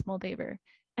question, Justice Moldaver.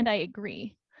 And I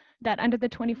agree that under the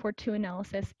 24-2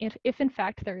 analysis, if in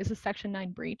fact there is a Section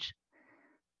 9 breach,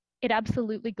 it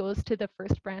absolutely goes to the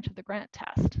first branch of the Grant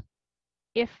test.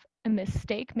 If a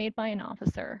mistake made by an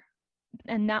officer,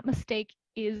 and that mistake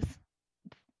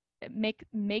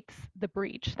makes the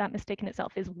breach, that mistake in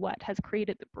itself is what has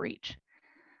created the breach,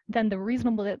 then the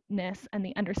reasonableness and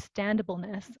the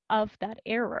understandableness of that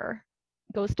error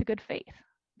goes to good faith.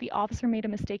 The officer made a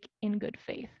mistake in good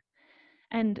faith.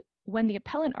 And when the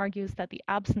appellant argues that the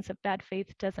absence of bad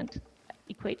faith doesn't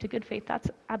equate to good faith,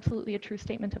 that's absolutely a true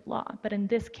statement of law. But in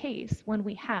this case, when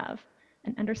we have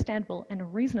an understandable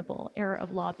and reasonable error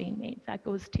of law being made, that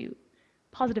goes to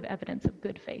positive evidence of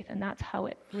good faith, and that's how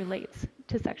it relates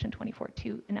to Section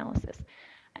 24-2 analysis.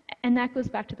 And that goes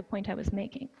back to the point I was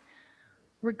making.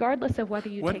 Regardless of whether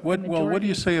you take the majority... Well, what do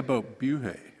you say about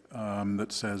Buhey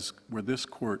that says, where this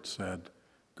court said,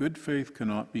 good faith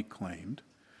cannot be claimed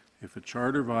if a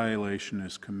charter violation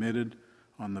is committed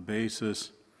on the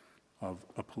basis of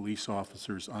a police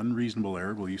officer's unreasonable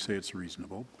error, well, you say it's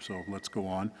reasonable, so let's go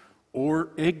on, or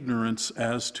ignorance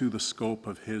as to the scope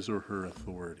of his or her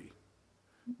authority.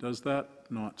 Does that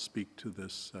not speak to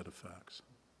this set of facts?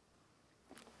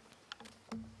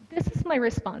 This is my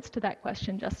response to that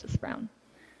question, Justice Brown.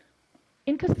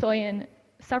 In Kasoyan,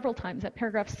 several times at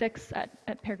paragraph 6,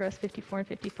 at paragraphs 54 and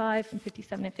 55, and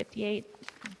 57 and 58,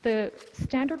 the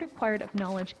standard required of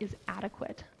knowledge is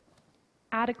adequate.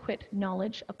 Adequate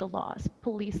knowledge of the laws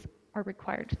police are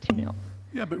required to know.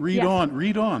 Yeah, but read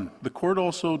on. The court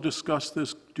also discussed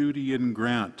this duty in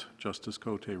Grant, Justice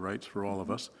Cote writes for all of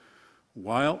us.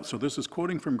 So this is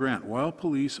quoting from Grant, while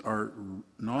police are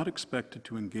not expected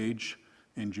to engage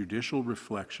in judicial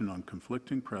reflection on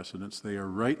conflicting precedents, they are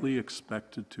rightly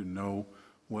expected to know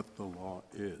what the law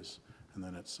is. And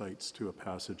then it cites to a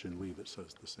passage in Lee that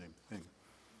says the same thing.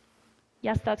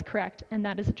 Yes, that's correct, and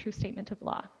that is a true statement of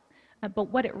law. But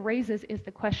what it raises is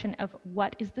the question of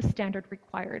what is the standard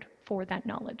required for that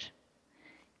knowledge?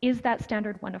 Is that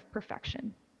standard one of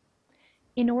perfection?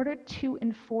 In order to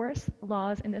enforce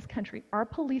laws in this country, are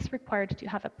police required to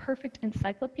have a perfect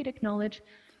encyclopedic knowledge,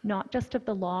 not just of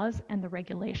the laws and the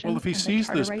regulations? Well, if he and the sees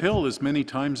charter this rights? pill as many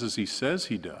times as he says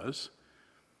he does,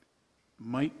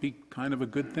 might be kind of a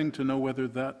good thing to know whether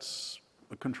that's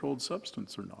a controlled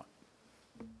substance or not.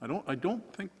 I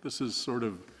don't think this is sort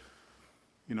of,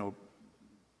 you know,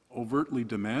 overtly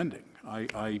demanding.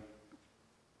 I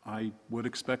would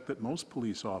expect that most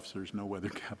police officers know whether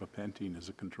gabapentin is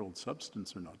a controlled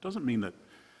substance or not. Doesn't mean that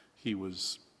he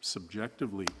was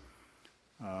subjectively,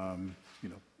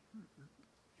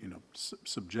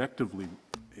 subjectively,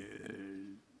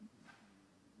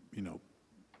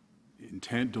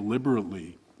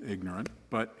 deliberately ignorant,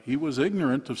 but he was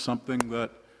ignorant of something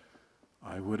that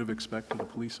I would have expected a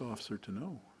police officer to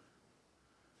know,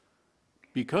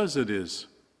 because it is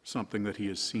something that he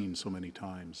has seen so many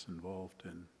times involved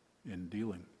in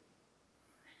dealing.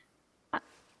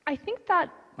 I think that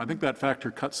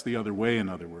factor cuts the other way, in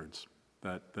other words.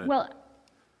 Well,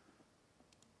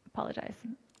 apologize.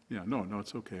 Yeah, no,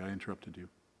 it's okay. I interrupted you.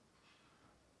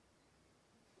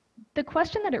 The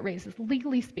question that it raises,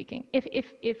 legally speaking,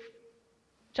 if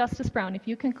Justice Brown, if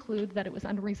you conclude that it was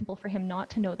unreasonable for him not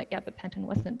to know that gabapentin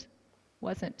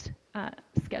wasn't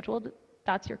scheduled,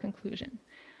 that's your conclusion.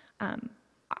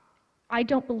 I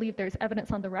don't believe there's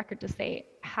evidence on the record to say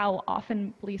how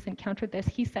often police encountered this.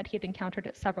 He said he had encountered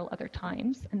it several other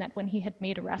times, and that when he had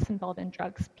made arrests involving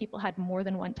drugs, people had more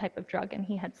than one type of drug, and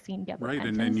he had seen gabapentin Right,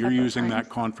 and you're using times. that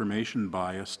confirmation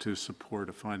bias to support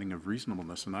a finding of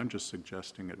reasonableness, and I'm just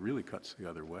suggesting it really cuts the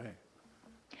other way.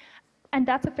 And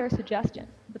that's a fair suggestion.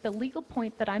 But the legal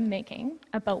point that I'm making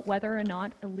about whether or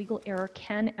not a legal error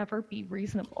can ever be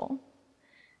reasonable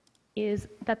is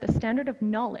that the standard of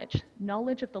knowledge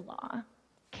of the law,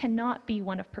 cannot be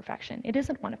one of perfection. It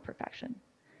isn't one of perfection.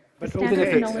 The But standard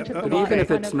okay, of knowledge of the but law even is if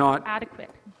one it's of not- adequate.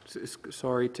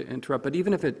 Sorry to interrupt, but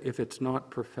even if it's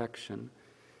not perfection,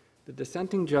 the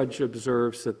dissenting judge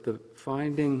observes that the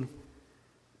finding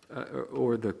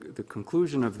or the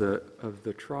conclusion of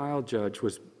the trial judge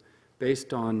was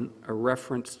based on a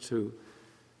reference to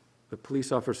the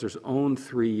police officer's own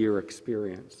 3-year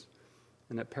experience.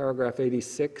 And at paragraph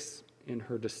 86 in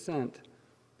her dissent,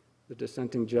 the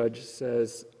dissenting judge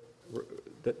says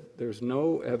that there's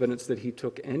no evidence that he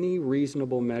took any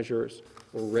reasonable measures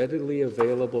or readily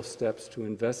available steps to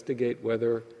investigate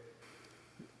whether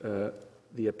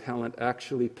the appellant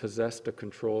actually possessed a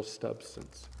controlled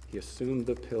substance. He assumed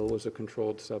the pill was a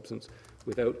controlled substance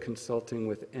without consulting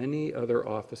with any other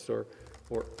officer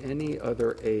or any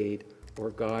other aid or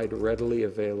guide readily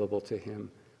available to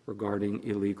him regarding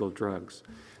illegal drugs.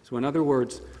 So in other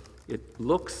words, it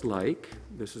looks like,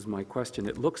 this is my question,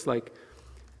 it looks like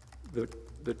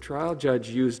the trial judge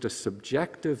used a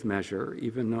subjective measure,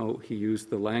 even though he used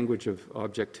the language of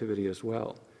objectivity as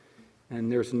well. And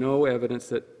there's no evidence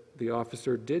that the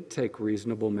officer did take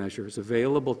reasonable measures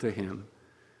available to him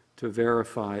to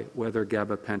verify whether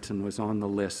gabapentin was on the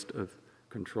list of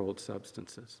controlled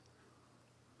substances.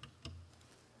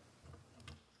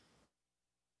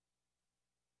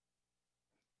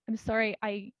 I'm sorry,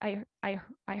 I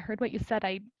heard what you said.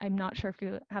 I'm not sure if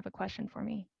you have a question for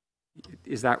me.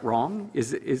 Is that wrong?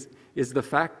 Is the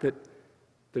fact that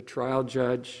the trial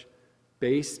judge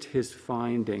based his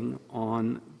finding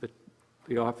on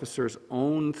the officer's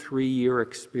own 3-year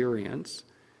experience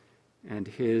and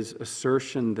his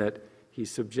assertion that he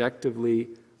subjectively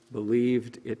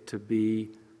believed it to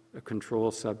be a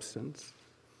controlled substance,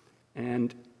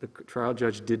 and the trial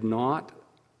judge did not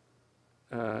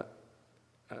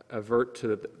avert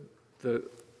to the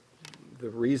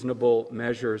reasonable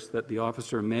measures that the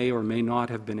officer may or may not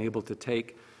have been able to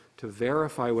take to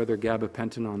verify whether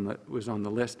gabapentin was on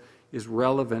the list, is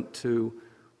relevant to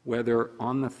whether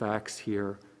on the facts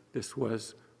here this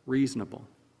was reasonable.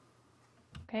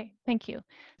 Okay, thank you.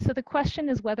 So the question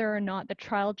is whether or not the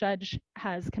trial judge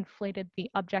has conflated the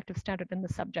objective standard and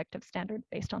the subjective standard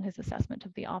based on his assessment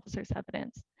of the officer's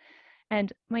evidence.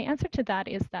 And my answer to that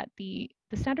is that the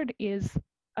standard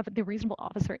of the reasonable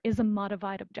officer is a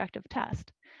modified objective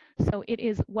test. So it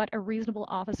is what a reasonable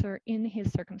officer in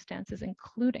his circumstances,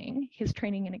 including his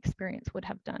training and experience, would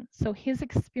have done. So his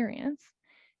experience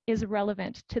is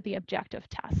relevant to the objective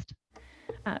test.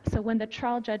 So when the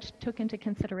trial judge took into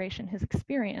consideration his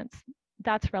experience,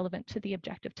 that's relevant to the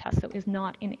objective test, so is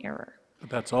not in error. But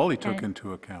that's all he took And-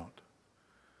 into account.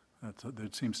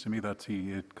 It seems to me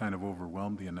it kind of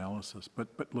overwhelmed the analysis. But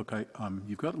look,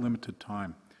 you've got limited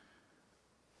time.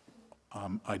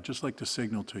 I'd just like to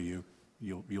signal to you,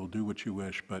 you'll do what you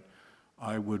wish, but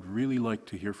I would really like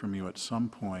to hear from you at some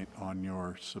point on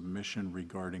your submission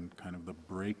regarding kind of the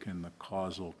break in the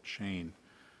causal chain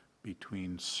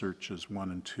between searches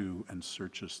 1 and 2 and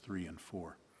searches 3 and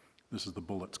 4. This is the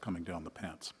bullets coming down the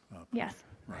pants. Yes.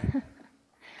 Right.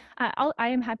 I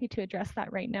am happy to address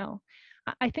that right now.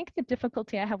 I think the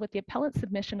difficulty I have with the appellant's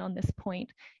submission on this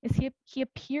point is he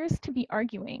appears to be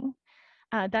arguing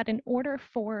that in order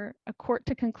for a court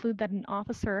to conclude that an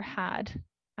officer had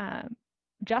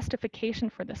justification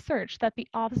for the search, that the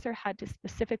officer had to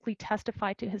specifically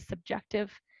testify to his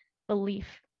subjective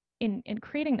belief in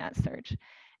creating that search.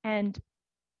 And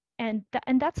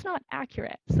that's not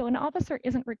accurate. So an officer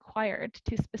isn't required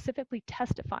to specifically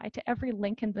testify to every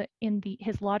link in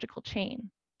his logical chain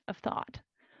of thought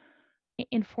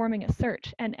in forming a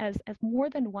search. And as more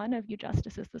than one of you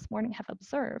justices this morning have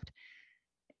observed,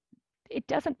 it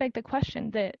doesn't beg the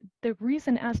question that the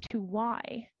reason as to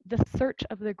why the search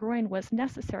of the groin was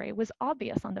necessary was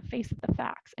obvious on the face of the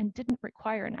facts and didn't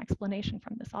require an explanation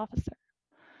from this officer.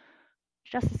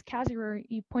 Justice Kasirer,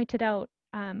 you pointed out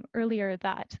earlier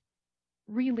that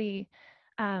really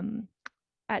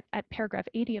at paragraph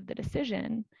 80 of the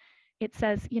decision, it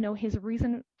says,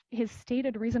 his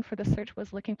stated reason for the search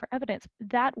was looking for evidence.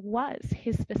 That was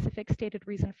his specific stated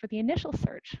reason for the initial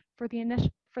search. For the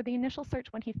initial search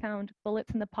when he found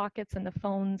bullets in the pockets and the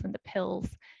phones and the pills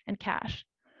and cash.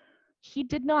 He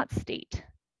did not state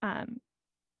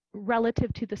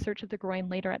relative to the search of the groin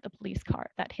later at the police car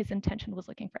that his intention was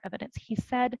looking for evidence. He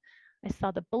said, I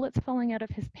saw the bullets falling out of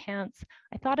his pants.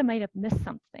 I thought I might have missed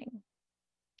something.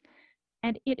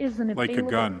 And it is an available Like a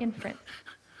gun. inference.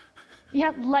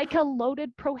 Yeah, like a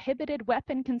loaded, prohibited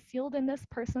weapon concealed in this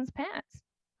person's pants.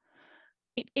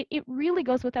 It really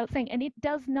goes without saying, and it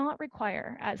does not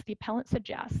require, as the appellant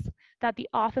suggests, that the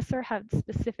officer have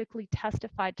specifically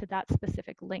testified to that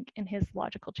specific link in his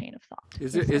logical chain of thought.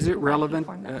 Is it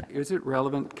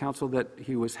relevant, counsel, that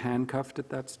he was handcuffed at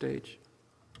that stage?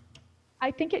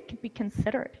 I think it could be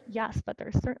considered, yes, but there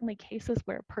are certainly cases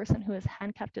where a person who is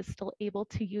handcuffed is still able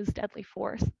to use deadly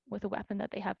force with a weapon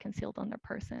that they have concealed on their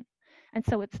person. And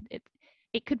so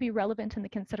it could be relevant in the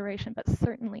consideration, but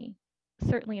certainly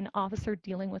an officer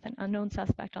dealing with an unknown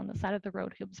suspect on the side of the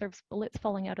road who observes bullets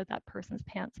falling out of that person's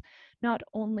pants not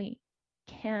only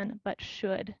can but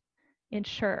should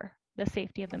ensure the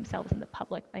safety of themselves and the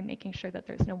public by making sure that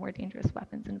there's no more dangerous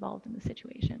weapons involved in the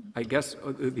situation. I guess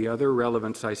the other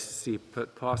relevance I see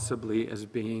possibly as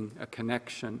being a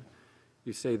connection.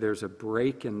 You say there's a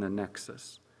break in the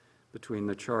nexus between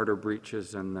the charter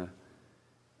breaches and the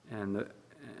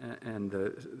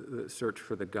search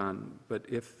for the gun. But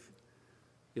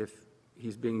if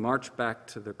he's being marched back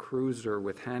to the cruiser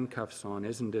with handcuffs on,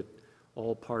 isn't it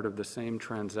all part of the same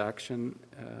transaction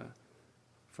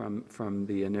from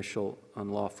the initial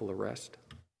unlawful arrest?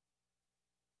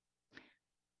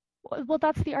 Well,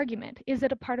 that's the argument. Is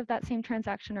it a part of that same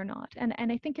transaction or not? And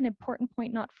I think an important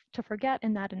point not to forget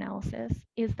in that analysis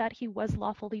is that he was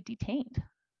lawfully detained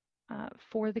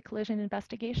for the collision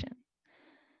investigation.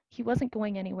 He wasn't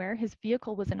going anywhere. His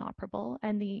vehicle was inoperable,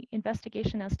 and the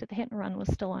investigation as to the hit and run was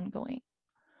still ongoing.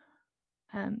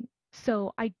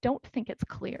 So I don't think it's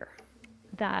clear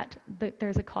that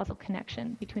there's a causal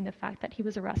connection between the fact that he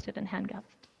was arrested and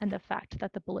handcuffed and the fact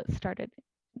that the bullets started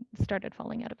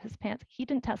falling out of his pants. He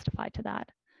didn't testify to that.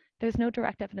 There's no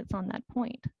direct evidence on that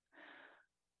point.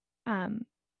 And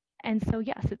so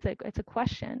yes, it's a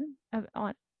question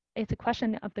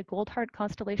of the Goldhart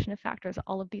constellation of factors.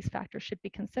 All of these factors should be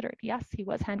considered. Yes, he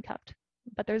was handcuffed,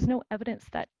 but there's no evidence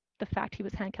that the fact he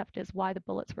was handcuffed is why the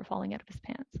bullets were falling out of his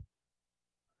pants.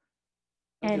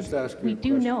 And we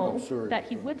do know that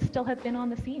he would still have been on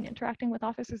the scene interacting with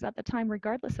officers at the time,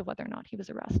 regardless of whether or not he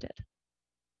was arrested.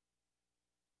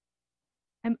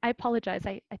 I apologize.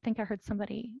 I think I heard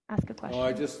somebody ask a question. Oh,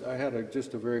 I had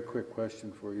just a very quick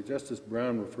question for you. Justice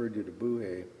Brown referred you to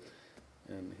Buhay,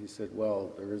 and he said,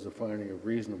 well, there is a finding of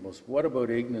reasonableness. What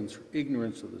about ignorance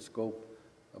of the scope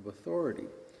of authority?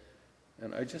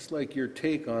 And I just like your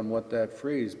take on what that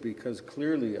phrase, because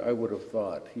clearly I would have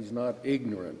thought he's not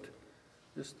ignorant.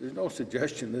 There's no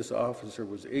suggestion this officer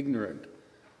was ignorant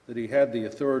that he had the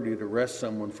authority to arrest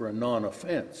someone for a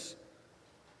non-offense.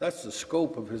 That's the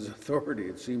scope of his authority,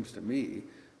 it seems to me.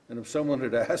 And if someone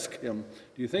had asked him,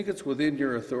 do you think it's within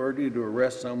your authority to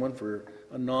arrest someone for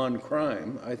a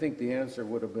non-crime, I think the answer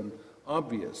would have been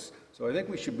obvious. So I think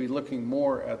we should be looking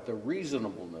more at the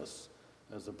reasonableness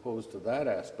as opposed to that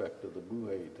aspect of the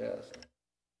Buhay test.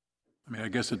 I mean, I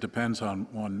guess it depends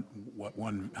on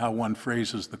how one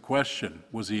phrases the question.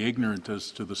 Was he ignorant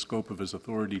as to the scope of his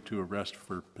authority to arrest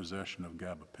for possession of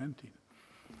gabapentin?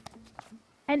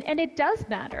 And it does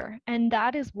matter, and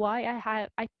that is why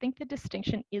I think the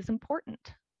distinction is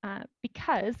important,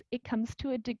 because it comes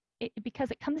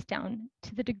down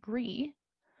to the degree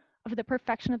of the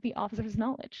perfection of the officer's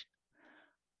knowledge.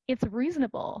 It's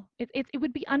reasonable. It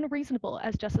would be unreasonable,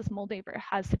 as Justice Moldaver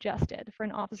has suggested, for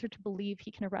an officer to believe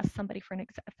he can arrest somebody for an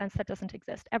offense that doesn't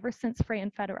exist. Ever since Frey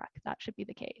and Federac, that should be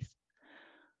the case.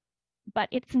 But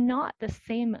it's not the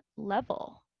same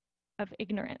level of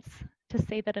ignorance to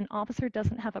say that an officer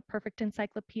doesn't have a perfect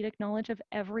encyclopedic knowledge of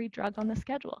every drug on the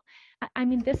schedule. I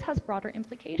mean, this has broader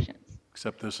implications.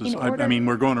 Except this is, I mean,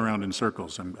 we're going around in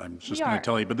circles. I'm just going to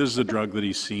tell you, but this is a drug that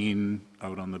he's seen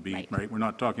out on the beat, right? We're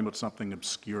not talking about something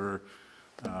obscure,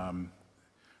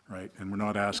 right? And we're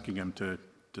not asking him to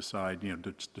decide, you know,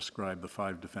 to describe the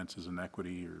 5 defenses in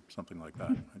equity or something like that.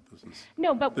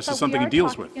 Right? This is something he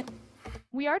deals with.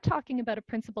 We are talking about a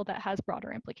principle that has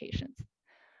broader implications.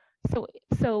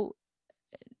 So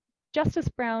Justice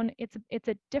Brown, it's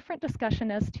a different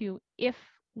discussion as to if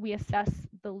we assess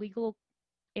the legal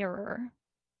error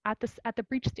at the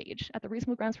breach stage, at the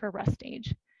reasonable grounds for arrest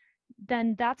stage,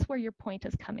 then that's where your point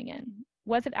is coming in.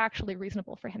 Was it actually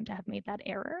reasonable for him to have made that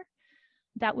error?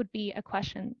 That would be a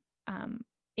question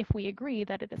if we agree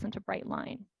that it isn't a bright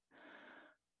line.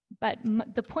 But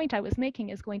the point I was making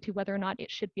is going to whether or not it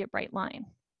should be a bright line.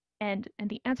 And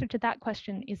the answer to that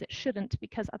question is it shouldn't,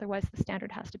 because otherwise the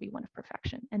standard has to be one of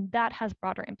perfection. And that has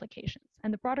broader implications.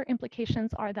 And the broader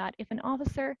implications are that if an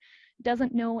officer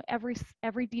doesn't know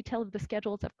every detail of the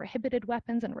schedules of prohibited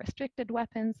weapons and restricted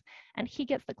weapons, and he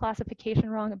gets the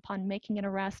classification wrong upon making an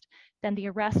arrest, then the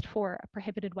arrest for a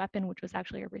prohibited weapon, which was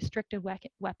actually a restricted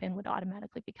weapon, would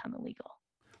automatically become illegal.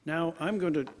 Now, I'm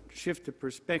going to shift the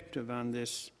perspective on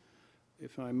this,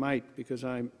 if I might, because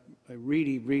I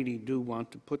really, really do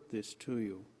want to put this to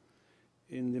you.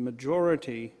 In the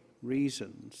majority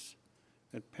reasons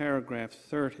at paragraph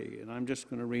 30, and I'm just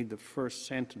going to read the first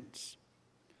sentence.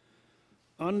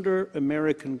 Under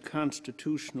American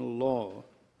constitutional law,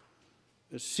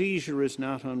 a seizure is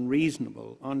not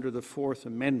unreasonable under the Fourth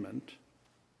Amendment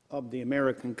of the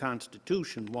American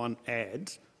Constitution, one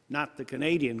adds, not the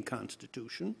Canadian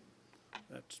Constitution.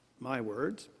 That's my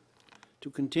words. To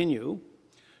continue,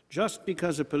 just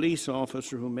because a police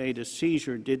officer who made a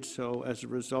seizure did so as a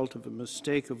result of a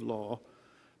mistake of law,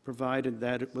 provided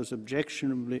that it was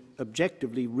objectively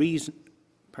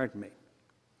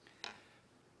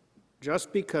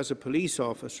just because a police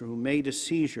officer who made a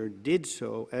seizure did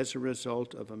so as a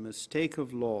result of a mistake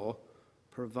of law,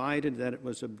 provided that it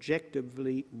was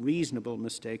objectively reasonable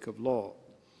mistake of law.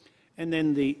 And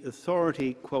then the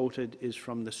authority quoted is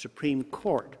from the Supreme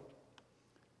Court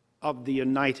of the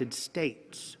United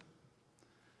States.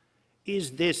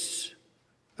 Is this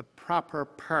a proper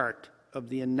part of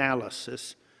the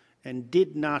analysis, and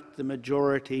did not the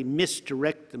majority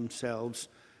misdirect themselves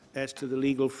as to the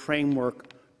legal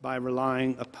framework by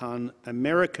relying upon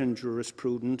American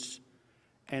jurisprudence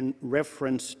and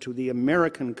reference to the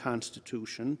American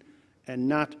Constitution and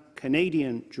not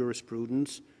Canadian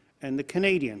jurisprudence and the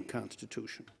Canadian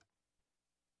Constitution?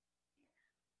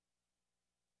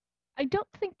 I don't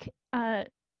think,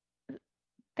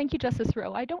 thank you, Justice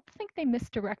Rowe. I don't think they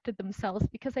misdirected themselves,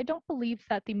 because I don't believe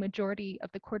that the majority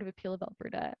of the Court of Appeal of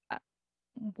Alberta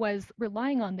was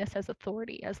relying on this as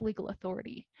authority, as legal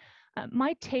authority.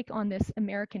 My take on this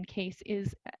American case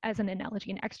is as an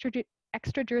analogy, an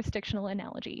extra-jurisdictional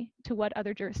analogy to what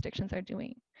other jurisdictions are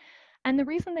doing. And the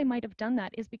reason they might have done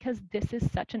that is because this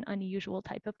is such an unusual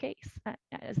type of case.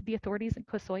 As the authorities in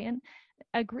Kosoyen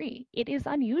agree, it is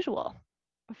unusual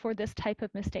for this type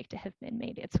of mistake to have been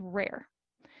made. It's rare.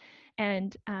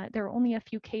 And there are only a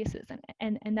few cases,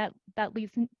 and that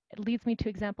leads me to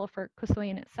example for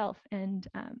Kosoyen itself. And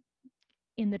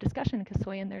in the discussion in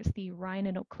Kosoyen, there's the Ryan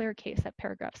and Eau Claire case at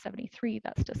paragraph 73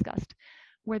 that's discussed,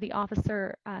 where the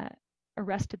officer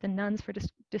arrested the nuns for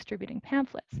distributing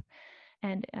pamphlets.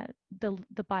 And the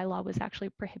bylaw was actually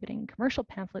prohibiting commercial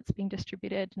pamphlets being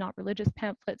distributed, not religious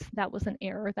pamphlets. That was an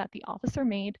error that the officer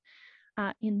made.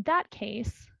 In that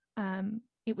case,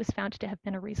 it was found to have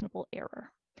been a reasonable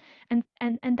error. And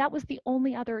that was the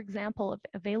only other example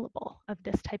available of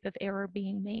this type of error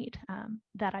being made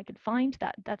that I could find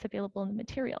that's available in the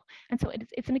material. And so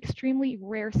it's an extremely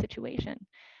rare situation.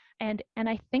 And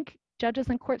I think judges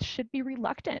and courts should be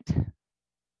reluctant,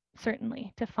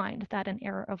 certainly, to find that an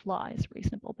error of law is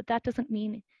reasonable, but that doesn't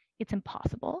mean it's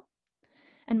impossible.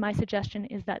 And my suggestion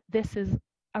is that this is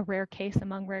a rare case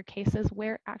among rare cases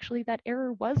where actually that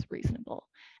error was reasonable,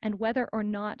 and whether or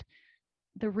not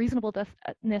the reasonableness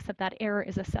of that error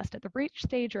is assessed at the breach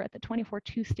stage or at the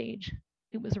 24-2 stage,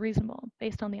 it was reasonable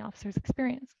based on the officer's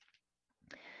experience.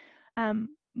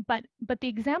 But the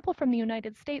example from the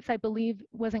United States, I believe,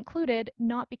 was included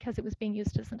not because it was being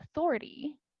used as an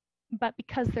authority, but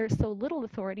because there's so little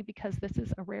authority, because this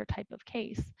is a rare type of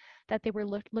case, that they were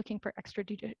looking for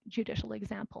extrajudicial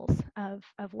examples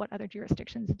of what other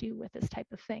jurisdictions do with this type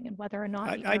of thing and whether or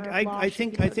not the error of law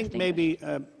should be I think maybe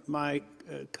distinguished. my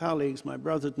colleagues, my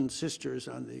brothers and sisters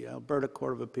on the Alberta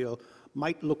Court of Appeal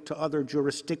might look to other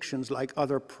jurisdictions like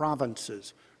other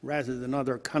provinces rather than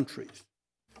other countries.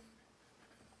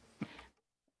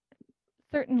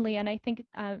 Certainly, and I think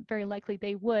very likely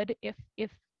they would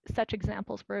if such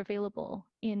examples were available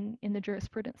in the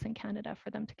jurisprudence in Canada for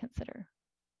them to consider.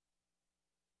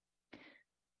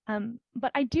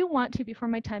 But I do want to, before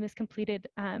my time is completed,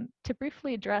 to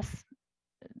briefly address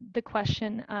the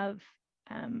question of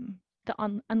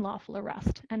the unlawful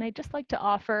arrest. And I'd just like to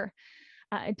offer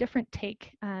a different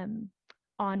take on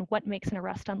what makes an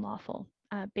arrest unlawful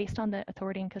based on the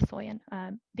authority in Kasoyan.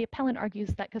 The appellant argues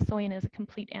that Kasoyan is a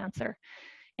complete answer.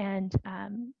 And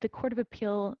the Court of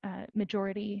Appeal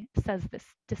majority says this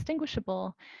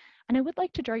distinguishable. And I would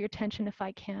like to draw your attention, if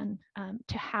I can,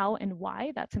 to how and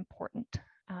why that's important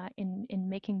in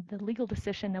making the legal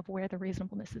decision of where the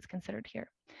reasonableness is considered here.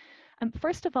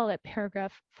 First of all, at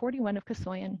paragraph 41 of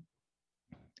Kasoyan,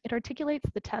 it articulates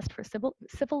the test for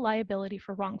civil liability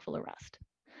for wrongful arrest.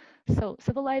 So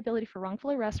civil liability for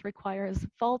wrongful arrest requires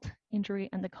fault, injury,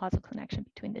 and the causal connection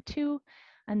between the two,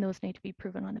 and those need to be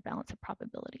proven on a balance of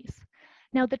probabilities.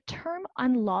 Now, the term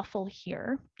unlawful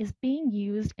here is being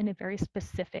used in a very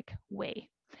specific way.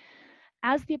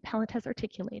 As the appellant has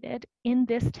articulated, in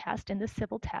this test, in this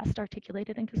civil test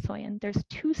articulated in Kasoyan, there's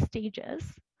two stages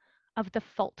of the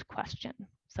fault question.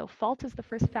 So fault is the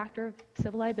first factor of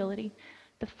civil liability.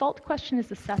 The fault question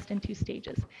is assessed in two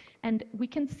stages. And we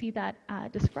can see that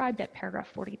described at paragraph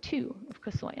 42 of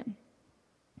Kasoyan.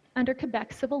 Under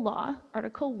Quebec civil law,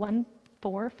 Article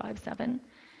 1457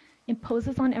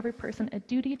 imposes on every person a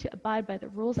duty to abide by the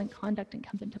rules and conduct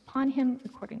incumbent upon him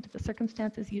according to the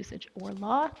circumstances, usage, or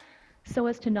law, so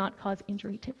as to not cause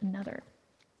injury to another.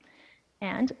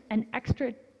 And an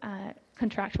extra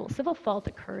contractual civil fault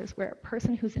occurs where a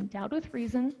person who's endowed with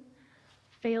reason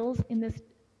fails in this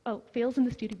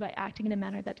duty by acting in a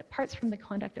manner that departs from the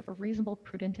conduct of a reasonable,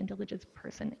 prudent, and diligent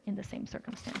person in the same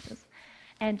circumstances.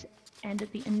 And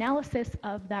the analysis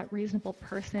of that reasonable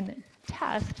person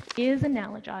test is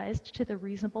analogized to the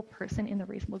reasonable person in the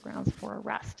reasonable grounds for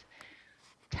arrest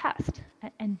test,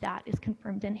 and that is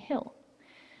confirmed in Hill.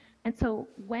 And so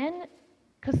when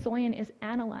Kasoyan is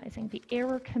analyzing the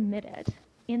error committed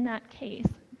in that case,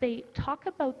 they talk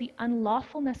about the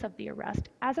unlawfulness of the arrest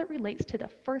as it relates to the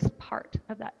first part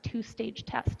of that two-stage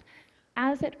test,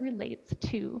 as it relates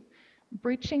to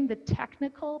breaching the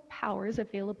technical powers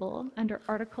available under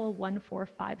Article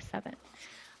 1457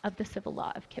 of the Civil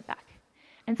Law of Quebec.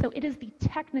 And so it is the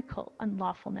technical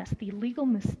unlawfulness, the legal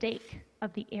mistake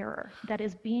of the error that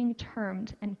is being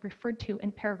termed and referred to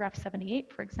in paragraph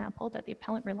 78, for example, that the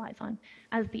appellant relies on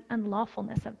as the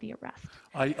unlawfulness of the arrest.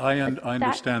 I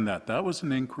understand that. That was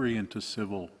an inquiry into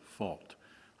civil fault.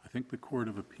 I think the Court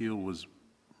of Appeal was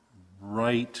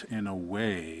right in a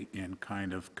way in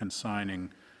kind of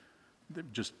consigning,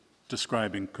 just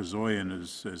describing Kasoyan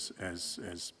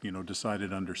as you know,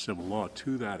 decided under civil law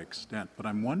to that extent. But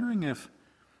I'm wondering if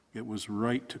it was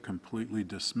right to completely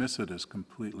dismiss it as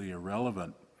completely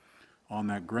irrelevant on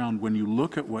that ground. When you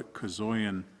look at what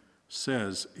Kasoyan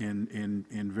says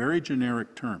in very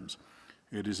generic terms,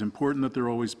 it is important that there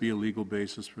always be a legal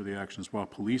basis for the actions. While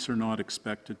police are not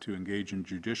expected to engage in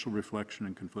judicial reflection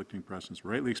and conflicting precedents,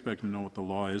 rightly expected to know what the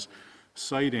law is,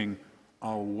 citing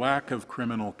a whack of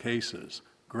criminal cases,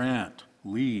 Grant,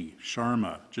 Lee,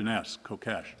 Sharma, Jeunesse,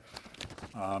 Kokesh.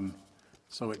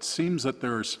 So it seems that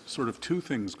there's sort of two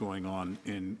things going on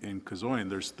in Kasoyan.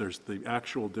 There's the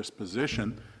actual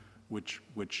disposition,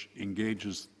 which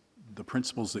engages the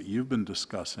principles that you've been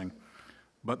discussing,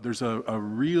 but there's a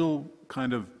real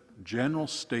kind of general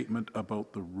statement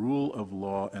about the rule of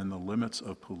law and the limits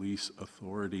of police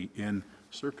authority in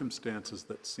circumstances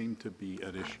that seem to be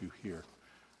at issue here.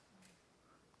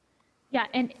 Yeah,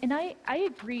 and I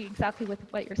agree exactly with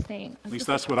what you're saying. At least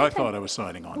that's what I thought I was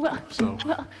signing on to. So.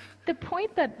 Well, the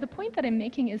point that I'm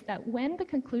making is that when the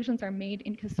conclusions are made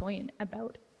in Kasoyan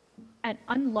about an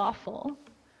unlawful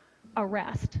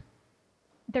arrest,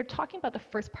 they're talking about the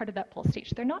first part of that fault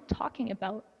stage. They're not talking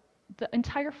about the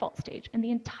entire fault stage, and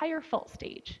the entire fault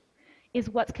stage is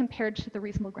what's compared to the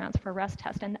reasonable grounds for arrest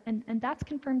test. And that's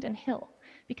confirmed in Hill.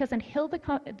 Because in Hill,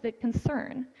 the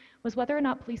concern was whether or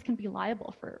not police can be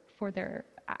liable for their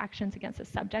actions against a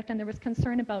subject. And there was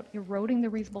concern about eroding the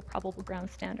reasonable probable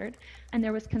grounds standard. And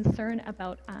there was concern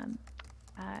about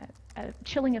a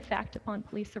chilling effect upon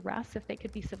police arrests if they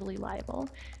could be civilly liable.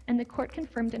 And the court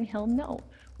confirmed in Hill, no,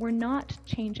 we're not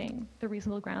changing the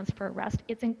reasonable grounds for arrest.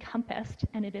 It's encompassed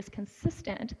and it is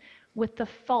consistent with the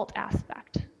fault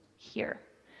aspect here.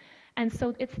 And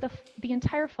so it's the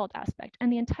entire fault aspect.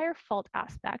 And the entire fault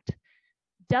aspect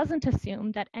doesn't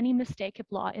assume that any mistake of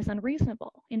law is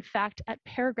unreasonable. In fact, at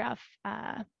paragraph,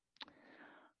 I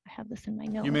have this in my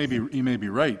notes. You may be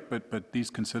right, but these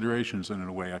considerations, and in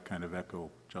a way I kind of echo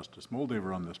Justice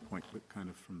Moldaver on this point, but kind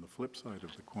of from the flip side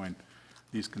of the coin,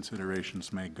 these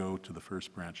considerations may go to the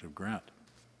first branch of grant.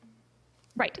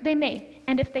 Right, they may.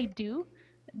 And if they do,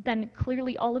 then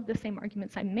clearly all of the same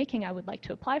arguments I'm making, I would like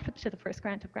to apply to the first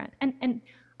grant of grant. And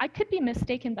I could be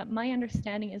mistaken, but my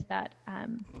understanding is that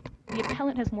the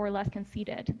appellant has more or less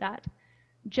conceded that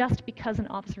just because an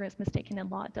officer is mistaken in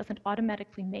law, it doesn't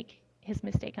automatically make his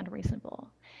mistake unreasonable.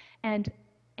 And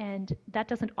that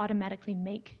doesn't automatically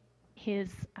make his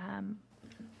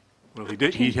well,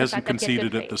 he hasn't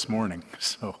conceded it this morning,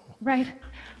 so. Right.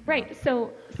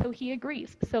 So he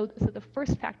agrees. So the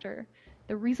first factor,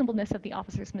 the reasonableness of the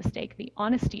officer's mistake, the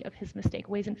honesty of his mistake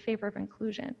weighs in favor of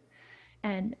inclusion.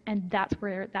 And that's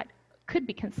where that could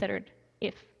be considered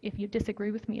if you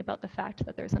disagree with me about the fact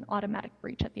that there's an automatic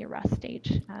breach at the arrest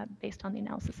stage based on the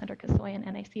analysis under Kasoyan.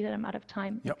 And I see that I'm out of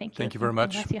time. Yep. Thank you very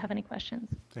much. Unless you have any questions.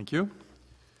 Thank you.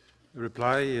 The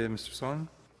reply, Mr. Song?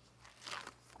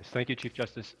 Yes, thank you, Chief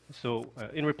Justice. So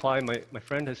in reply, my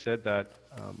friend has said that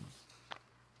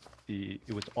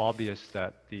it was obvious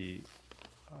that the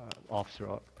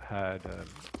officer had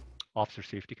officer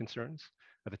safety concerns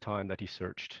at the time that he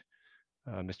searched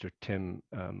Mr.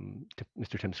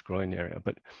 Tim's groin area.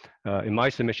 But in my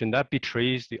submission, that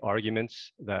betrays the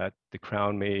arguments that the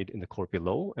Crown made in the court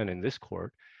below and in this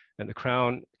court. And the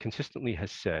Crown consistently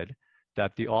has said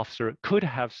that the officer could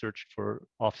have searched for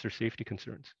officer safety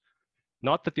concerns.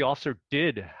 Not that the officer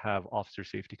did have officer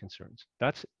safety concerns.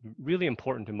 That's really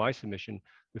important in my submission.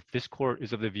 If this court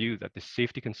is of the view that the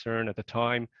safety concern at the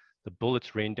time, the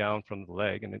bullets rained down from the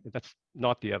leg, and that's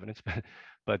not the evidence,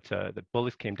 but the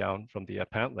bullets came down from the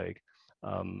pant leg.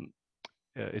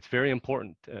 It's very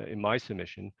important in my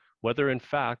submission whether in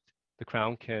fact the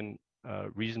Crown can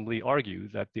reasonably argue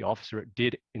that the officer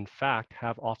did in fact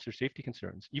have officer safety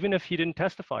concerns, even if he didn't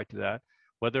testify to that,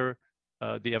 whether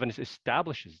the evidence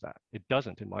establishes that. It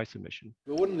doesn't in my submission.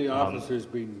 But wouldn't the officers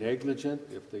be negligent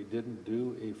if they didn't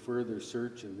do a further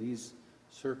search in these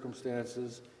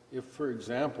circumstances? If, for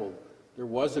example, there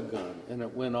was a gun and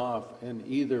it went off and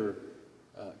either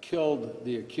killed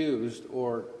the accused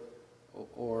or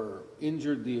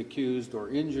injured the accused or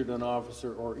injured an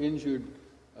officer or injured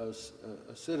a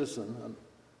citizen,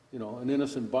 an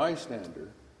innocent bystander,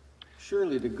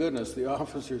 surely to goodness the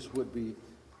officers would be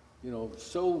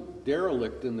so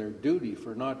derelict in their duty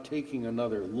for not taking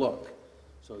another look.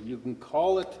 So you can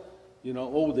call it,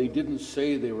 oh, they didn't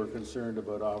say they were concerned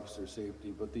about officer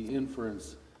safety, but the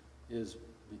inference is,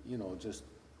 just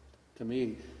to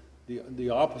me, the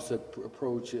opposite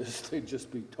approach is they'd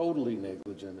just be totally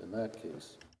negligent in that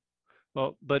case.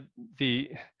 Well, but the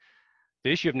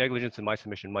issue of negligence in my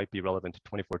submission might be relevant to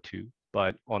 24.2,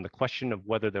 but on the question of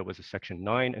whether there was a Section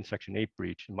 9 and Section 8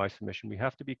 breach in my submission, we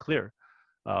have to be clear.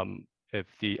 If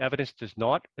the evidence does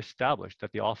not establish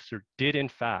that the officer did in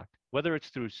fact, whether it's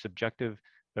through subjective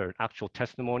or actual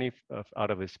testimony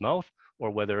out of his mouth, or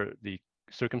whether the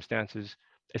circumstances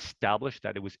establish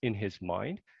that it was in his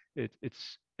mind,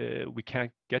 we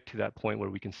can't get to that point where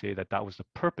we can say that that was the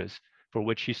purpose for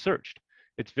which he searched.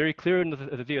 It's very clear in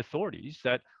the authorities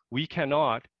that we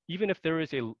cannot, even if there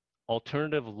is a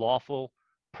alternative lawful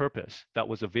purpose that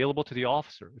was available to the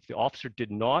officer, if the officer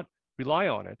did not rely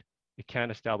on it, it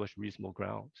can't establish reasonable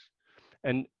grounds.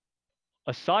 And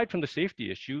aside from the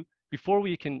safety issue, before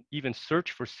we can even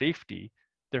search for safety,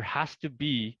 there has to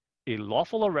be a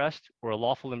lawful arrest or a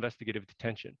lawful investigative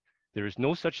detention. There is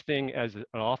no such thing as an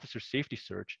officer safety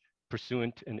search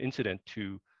pursuant an incident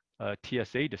to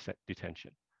TSA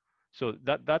detention. So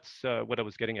that's what I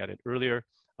was getting at it earlier.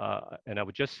 And I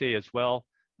would just say as well,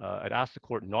 I'd ask the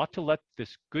court not to let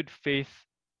this good faith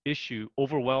issue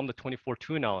overwhelm the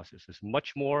 24.2 analysis. There's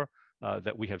much more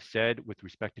that we have said with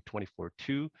respect to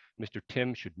 24.2. Mr.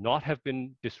 Tim should not have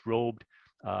been disrobed,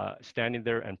 standing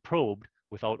there and probed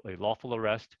without a lawful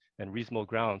arrest and reasonable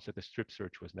grounds that the strip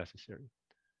search was necessary.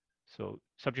 So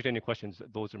subject to any questions,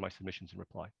 those are my submissions in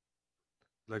reply.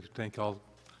 I'd like to thank all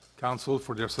counsel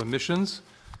for their submissions.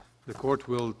 The court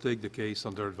will take the case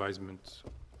under advisement,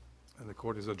 and the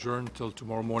court is adjourned till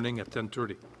tomorrow morning at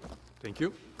 10:30. Thank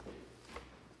you.